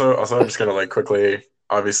 Oh wait. Also, I'm just gonna like quickly.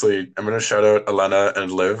 Obviously, I'm gonna shout out Elena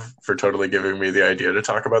and Liv for totally giving me the idea to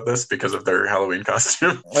talk about this because of their Halloween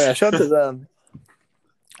costume. Oh yeah, shout out to them.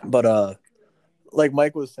 But like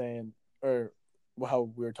Mike was saying, or how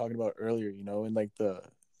we were talking about earlier, you know, and like the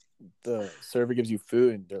server gives you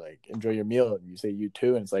food and they're like, enjoy your meal, and you say you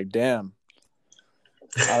too, and it's like, damn.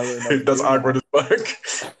 I don't really know. That's awkward as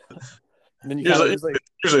fuck. And then you usually, just like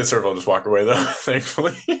the server will just walk away though,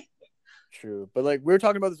 thankfully. True. But like we were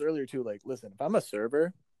talking about this earlier too. Like, listen, if I'm a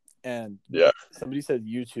server and somebody says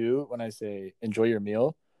you too when I say enjoy your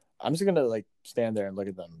meal, I'm just gonna like stand there and look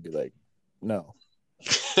at them and be like, no.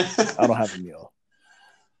 I don't have a meal.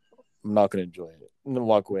 I'm not gonna enjoy it. And then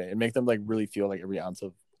walk away and make them like really feel like every ounce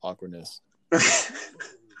of awkwardness. I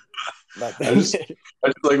just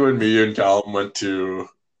like when me and Callum went to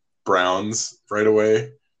Browns right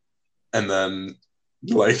away, and then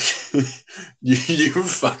like you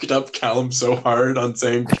fucked up Callum so hard on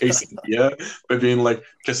saying quesadilla by being like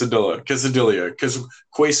quesadilla,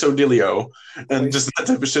 quesadillo, and just that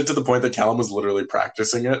type of shit to the point that Callum was literally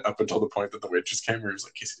practicing it up until the point that the waitress came and he was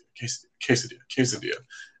like quesadilla.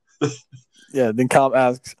 Yeah, then Callum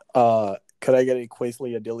asks, could I get a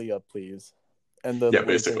quesadilla, please? And the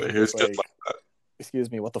basically, he was just like that. Excuse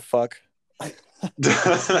me, what the fuck?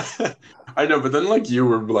 I know, but then like you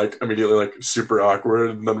were like immediately like super awkward,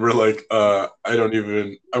 and then we're like, I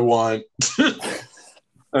want,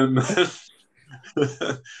 and then,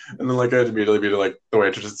 like I had to immediately be to like the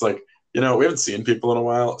waitress. It's like, you know, we haven't seen people in a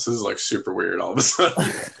while, so this is like super weird all of a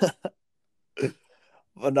sudden.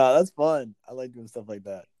 But no, that's fun. I like doing stuff like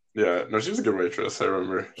that. Yeah, no, she was a good waitress. I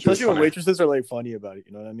remember. Especially when waitresses are like funny about it.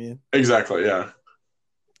 You know what I mean? Exactly. Yeah.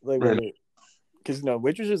 Like, because you know,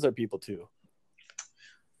 waitresses are people too.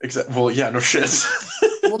 Well, yeah, no shit.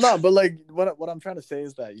 Well, no, but like, what I'm trying to say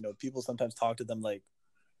is that you know, people sometimes talk to them like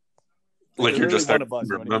you're just one of us.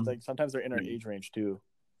 You know what I mean? Like sometimes they're in our age range too.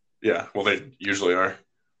 Yeah, well, they usually are.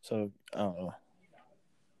 So I don't know.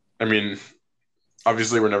 I mean,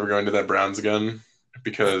 obviously, we're never going to that Browns again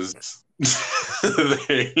because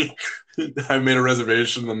I made a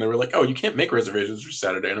reservation and they were like, "Oh, you can't make reservations for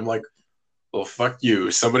Saturday," and I'm like, "Well, fuck you."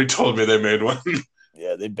 Somebody told me they made one.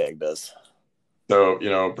 Yeah, they begged us. So, you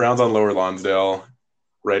know, Browns on Lower Lonsdale.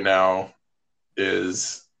 right now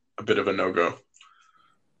is a bit of a no-go.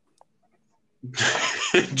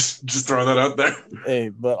 just throwing that out there. Hey,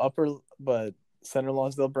 but Center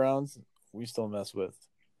Lonsdale Browns, we still mess with.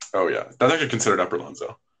 Oh yeah, that's actually considered Upper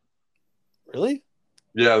Lonzo. Really?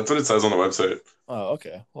 Yeah, that's what it says on the website. Oh,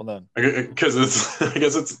 okay. Well then, Because I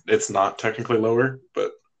guess it's not technically lower,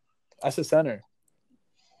 but I said center.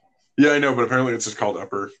 yeah, I know, but apparently it's just called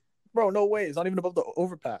Upper. Bro, no way. It's not even above the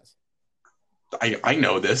overpass. I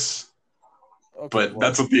know this, Okay, but well,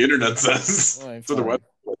 that's what the internet says. all right, So the fine. web.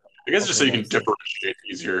 I guess just so Okay, you can Lonsdale. differentiate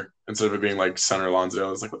easier instead of it being like Center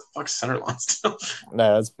Lonsdale. It's like, what the fuck's Center Lonsdale?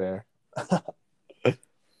 Nah, that's fair.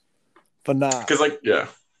 But nah, Because yeah,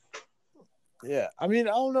 yeah. I mean,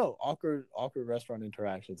 I don't know. Awkward restaurant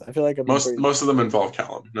interactions. I feel like most of them involve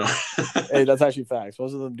Callum. No, Hey, that's actually facts.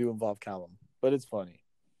 Most of them do involve Callum, but it's funny,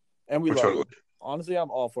 and we love totally. them. Honestly,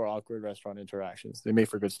 I'm all for awkward restaurant interactions. They make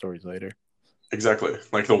for good stories later. Exactly,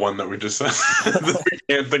 like the one that we just said. We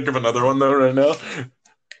can't think of another one though right now.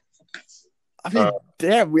 I mean,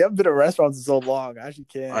 damn, we haven't been to restaurants in so long. I actually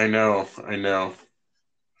can't. I know.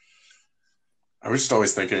 I was just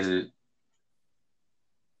always thinking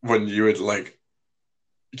when you would like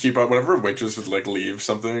keep up whenever a waitress would like leave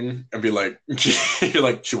something and be like, you're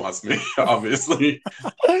like, she wants me, obviously.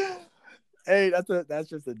 Hey, that's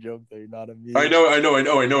just a joke thing, not a meme. I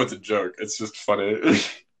know it's a joke. It's just funny.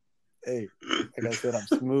 Hey, like I said, I'm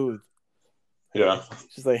smooth. Yeah.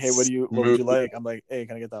 She's like, hey, what would you like? I'm like, hey,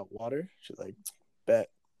 can I get that water? She's like, bet.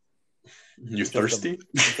 You thirsty?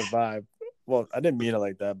 It's a vibe. Well, I didn't mean it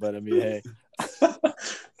like that, but I mean, hey.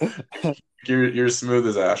 You're smooth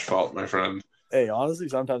as asphalt, my friend. Hey, honestly,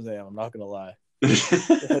 sometimes I am. I'm not gonna lie.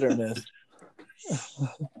 Hit or miss.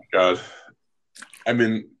 God. I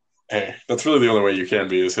mean, hey, that's really the only way you can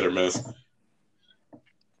be is hit or miss.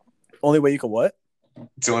 Only way you can what?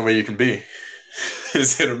 It's the only way you can be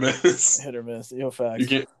is hit or miss. Hit or miss. Yo, facts. You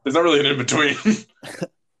can't. There's not really an in between.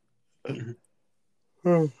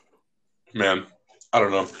 Man, I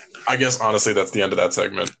don't know. I guess honestly, that's the end of that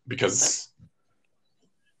segment because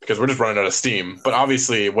we're just running out of steam. But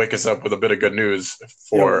obviously, wake us up with a bit of good news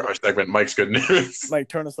for our segment, Mike's Good News. Mike,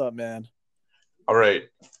 turn us up, man. All right.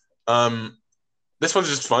 This one's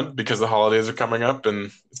just fun because the holidays are coming up,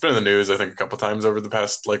 and it's been in the news, I think, a couple times over the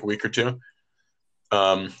past like week or two.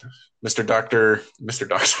 Dr.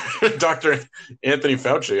 Anthony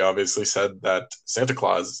Fauci obviously said that Santa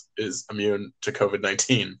Claus is immune to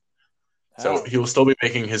COVID-19. So he will still be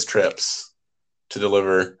making his trips to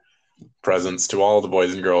deliver presents to all the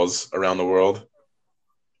boys and girls around the world.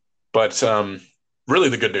 But really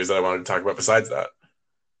the good news that I wanted to talk about besides that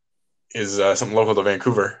is something local to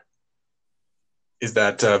Vancouver, is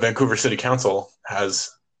that Vancouver City Council has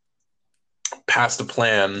passed a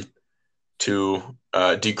plan to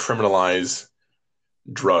decriminalize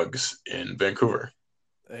drugs in Vancouver.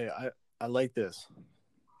 Hey, I like this.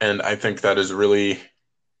 And I think that is really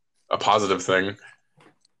a positive thing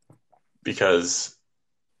because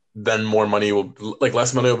then less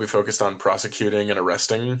money will be focused on prosecuting and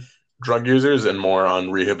arresting drug users and more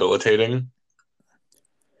on rehabilitating.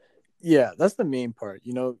 Yeah, that's the main part,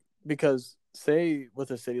 because say with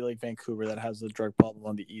a city like Vancouver that has a drug problem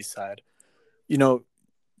on the east side,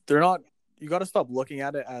 they're not, you got to stop looking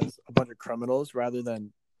at it as a bunch of criminals rather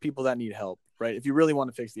than people that need help, right? If you really want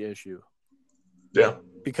to fix the issue. Yeah.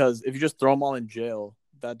 Because if you just throw them all in jail,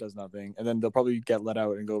 that does nothing. And then they'll probably get let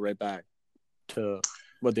out and go right back to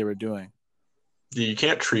what they were doing. You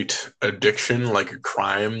can't treat addiction like a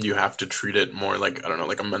crime. You have to treat it more like, I don't know,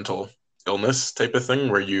 like a mental illness type of thing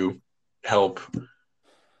where you help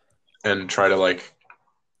and try to like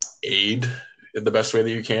aid in the best way that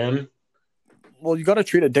you can. Well, you got to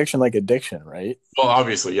treat addiction like addiction, right? Well,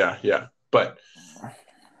 obviously, yeah. But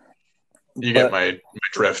you get my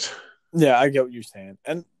drift. Yeah, I get what you're saying.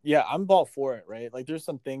 And yeah, I'm all for it, right? Like there's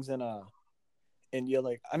some things in India,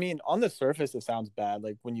 like, I mean, on the surface, it sounds bad.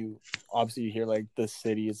 Like when you obviously hear like the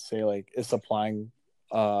city say like is supplying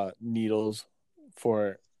needles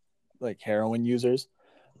for like heroin users,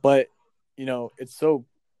 but it's so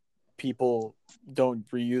people don't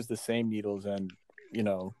reuse the same needles and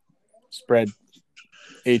spread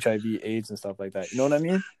HIV, AIDS, and stuff like that. You know what I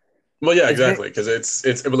mean? Well, yeah, exactly. Because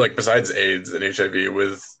it's like besides AIDS and HIV,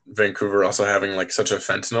 with Vancouver also having like such a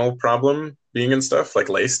fentanyl problem being and stuff like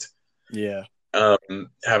laced. Yeah.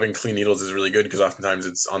 Having clean needles is really good because oftentimes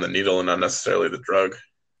it's on the needle and not necessarily the drug.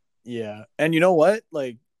 Yeah, and you know what?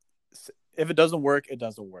 Like, if it doesn't work, it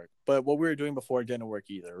doesn't work. But what we were doing before didn't work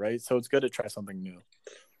either, right? So it's good to try something new.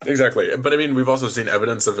 Exactly. But I mean, we've also seen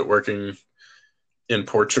evidence of it working in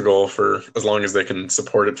Portugal for as long as they can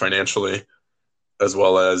support it financially, as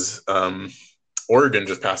well as Oregon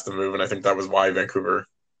just passed the move, and I think that was why Vancouver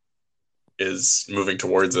is moving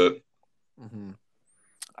towards it. Mm-hmm.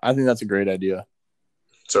 I think that's a great idea.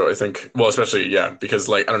 So I think, well, especially, yeah, because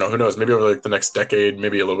like, I don't know, who knows, maybe over like the next decade,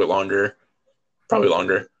 maybe a little bit longer, probably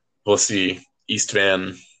longer, we'll see East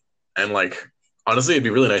Van. And like, honestly, it'd be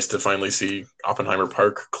really nice to finally see Oppenheimer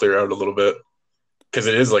Park clear out a little bit, because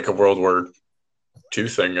it is like a World War II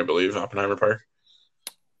thing, I believe, Oppenheimer Park.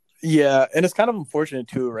 Yeah, and it's kind of unfortunate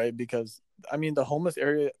too, right? Because I mean, the homeless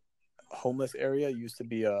area used to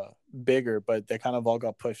be bigger, but they kind of all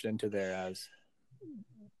got pushed into there as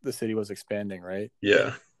the city was expanding, right?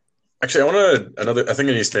 Yeah. Actually, I want to another. I think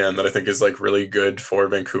an East Van that I think is like really good for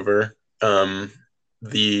Vancouver.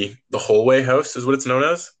 The Holway House is what it's known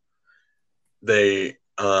as. They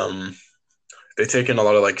they take in a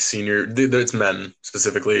lot of like senior. It's men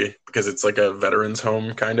specifically because it's like a veterans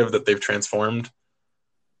home kind of that they've transformed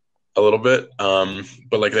a little bit.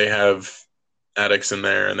 But like they have addicts in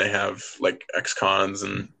there and they have like ex-cons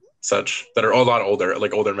and such that are a lot older,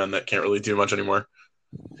 like older men that can't really do much anymore.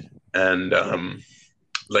 And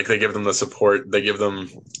like they give them the support, they give them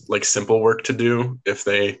like simple work to do if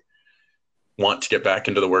they want to get back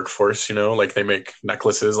into the workforce, you know, like they make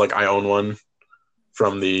necklaces, like I own one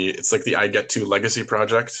from it's like the I Get To Legacy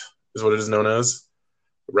Project is what it is known as.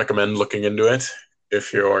 Recommend looking into it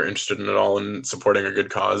if you're interested in it all in supporting a good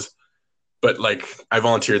cause. But like I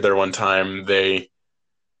volunteered there one time.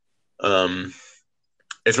 Um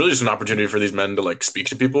it's really just an opportunity for these men to like speak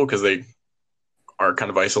to people because they are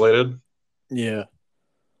kind of isolated. Yeah.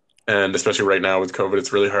 And especially right now with COVID,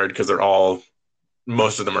 it's really hard because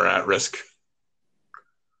most of them are at risk.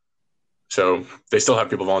 So they still have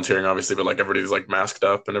people volunteering, obviously, but like everybody's like masked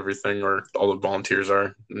up and everything, or all the volunteers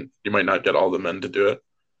are. You might not get all the men to do it,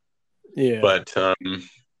 Yeah. but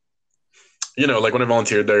you know, like when I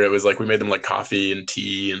volunteered there, it was like we made them like coffee and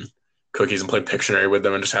tea and cookies and played Pictionary with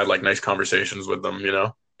them and just had like nice conversations with them. You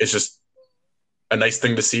know, it's just a nice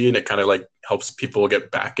thing to see, and it kind of like helps people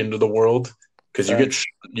get back into the world because you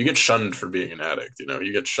get shunned for being an addict. You know,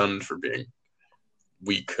 you get shunned for being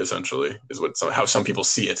weak. Essentially, is how some people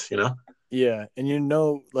see it. You know. Yeah, and you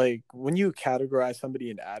know, like when you categorize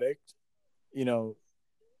somebody an addict, you know,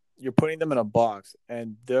 you're putting them in a box,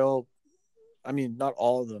 and I mean, not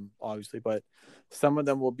all of them, obviously, but some of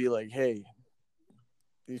them will be like, "Hey,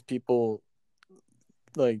 these people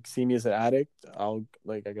like see me as an addict. I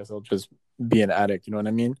guess I'll just be an addict." You know what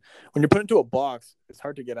I mean? When you're put into a box, it's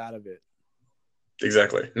hard to get out of it.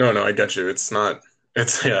 Exactly. No, I get you. It's not.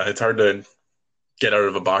 It's yeah. It's hard to get out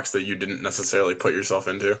of a box that you didn't necessarily put yourself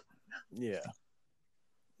into. Yeah.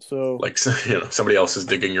 So Like you know, somebody else is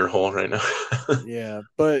digging your hole right now. yeah,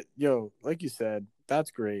 but like you said,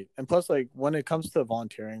 that's great. And plus, like when it comes to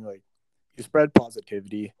volunteering, like you spread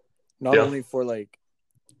positivity, not Yeah. only for like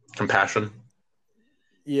Compassion.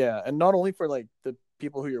 yeah, and not only for like the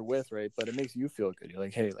people who you're with, right? But it makes you feel good. You're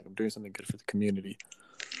like, hey, like I'm doing something good for the community.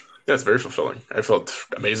 Yeah, it's very fulfilling. I felt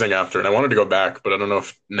amazing after, and I wanted to go back, but I don't know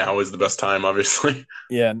if now is the best time. Obviously.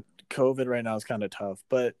 Yeah, and COVID right now is kind of tough,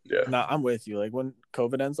 but Yeah. no, I'm with you. Like when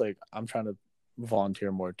COVID ends, like I'm trying to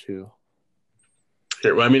volunteer more too.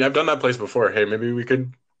 Here, well, I mean, I've done that place before. Hey, maybe we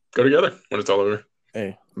could go together when it's all over.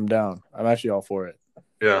 Hey, I'm down. I'm actually all for it.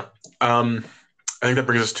 Yeah. I think that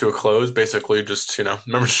brings us to a close. Basically, just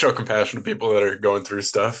remember to show compassion to people that are going through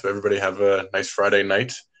stuff. Everybody have a nice Friday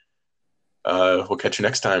night. We'll catch you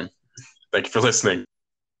next time. Thank you for listening.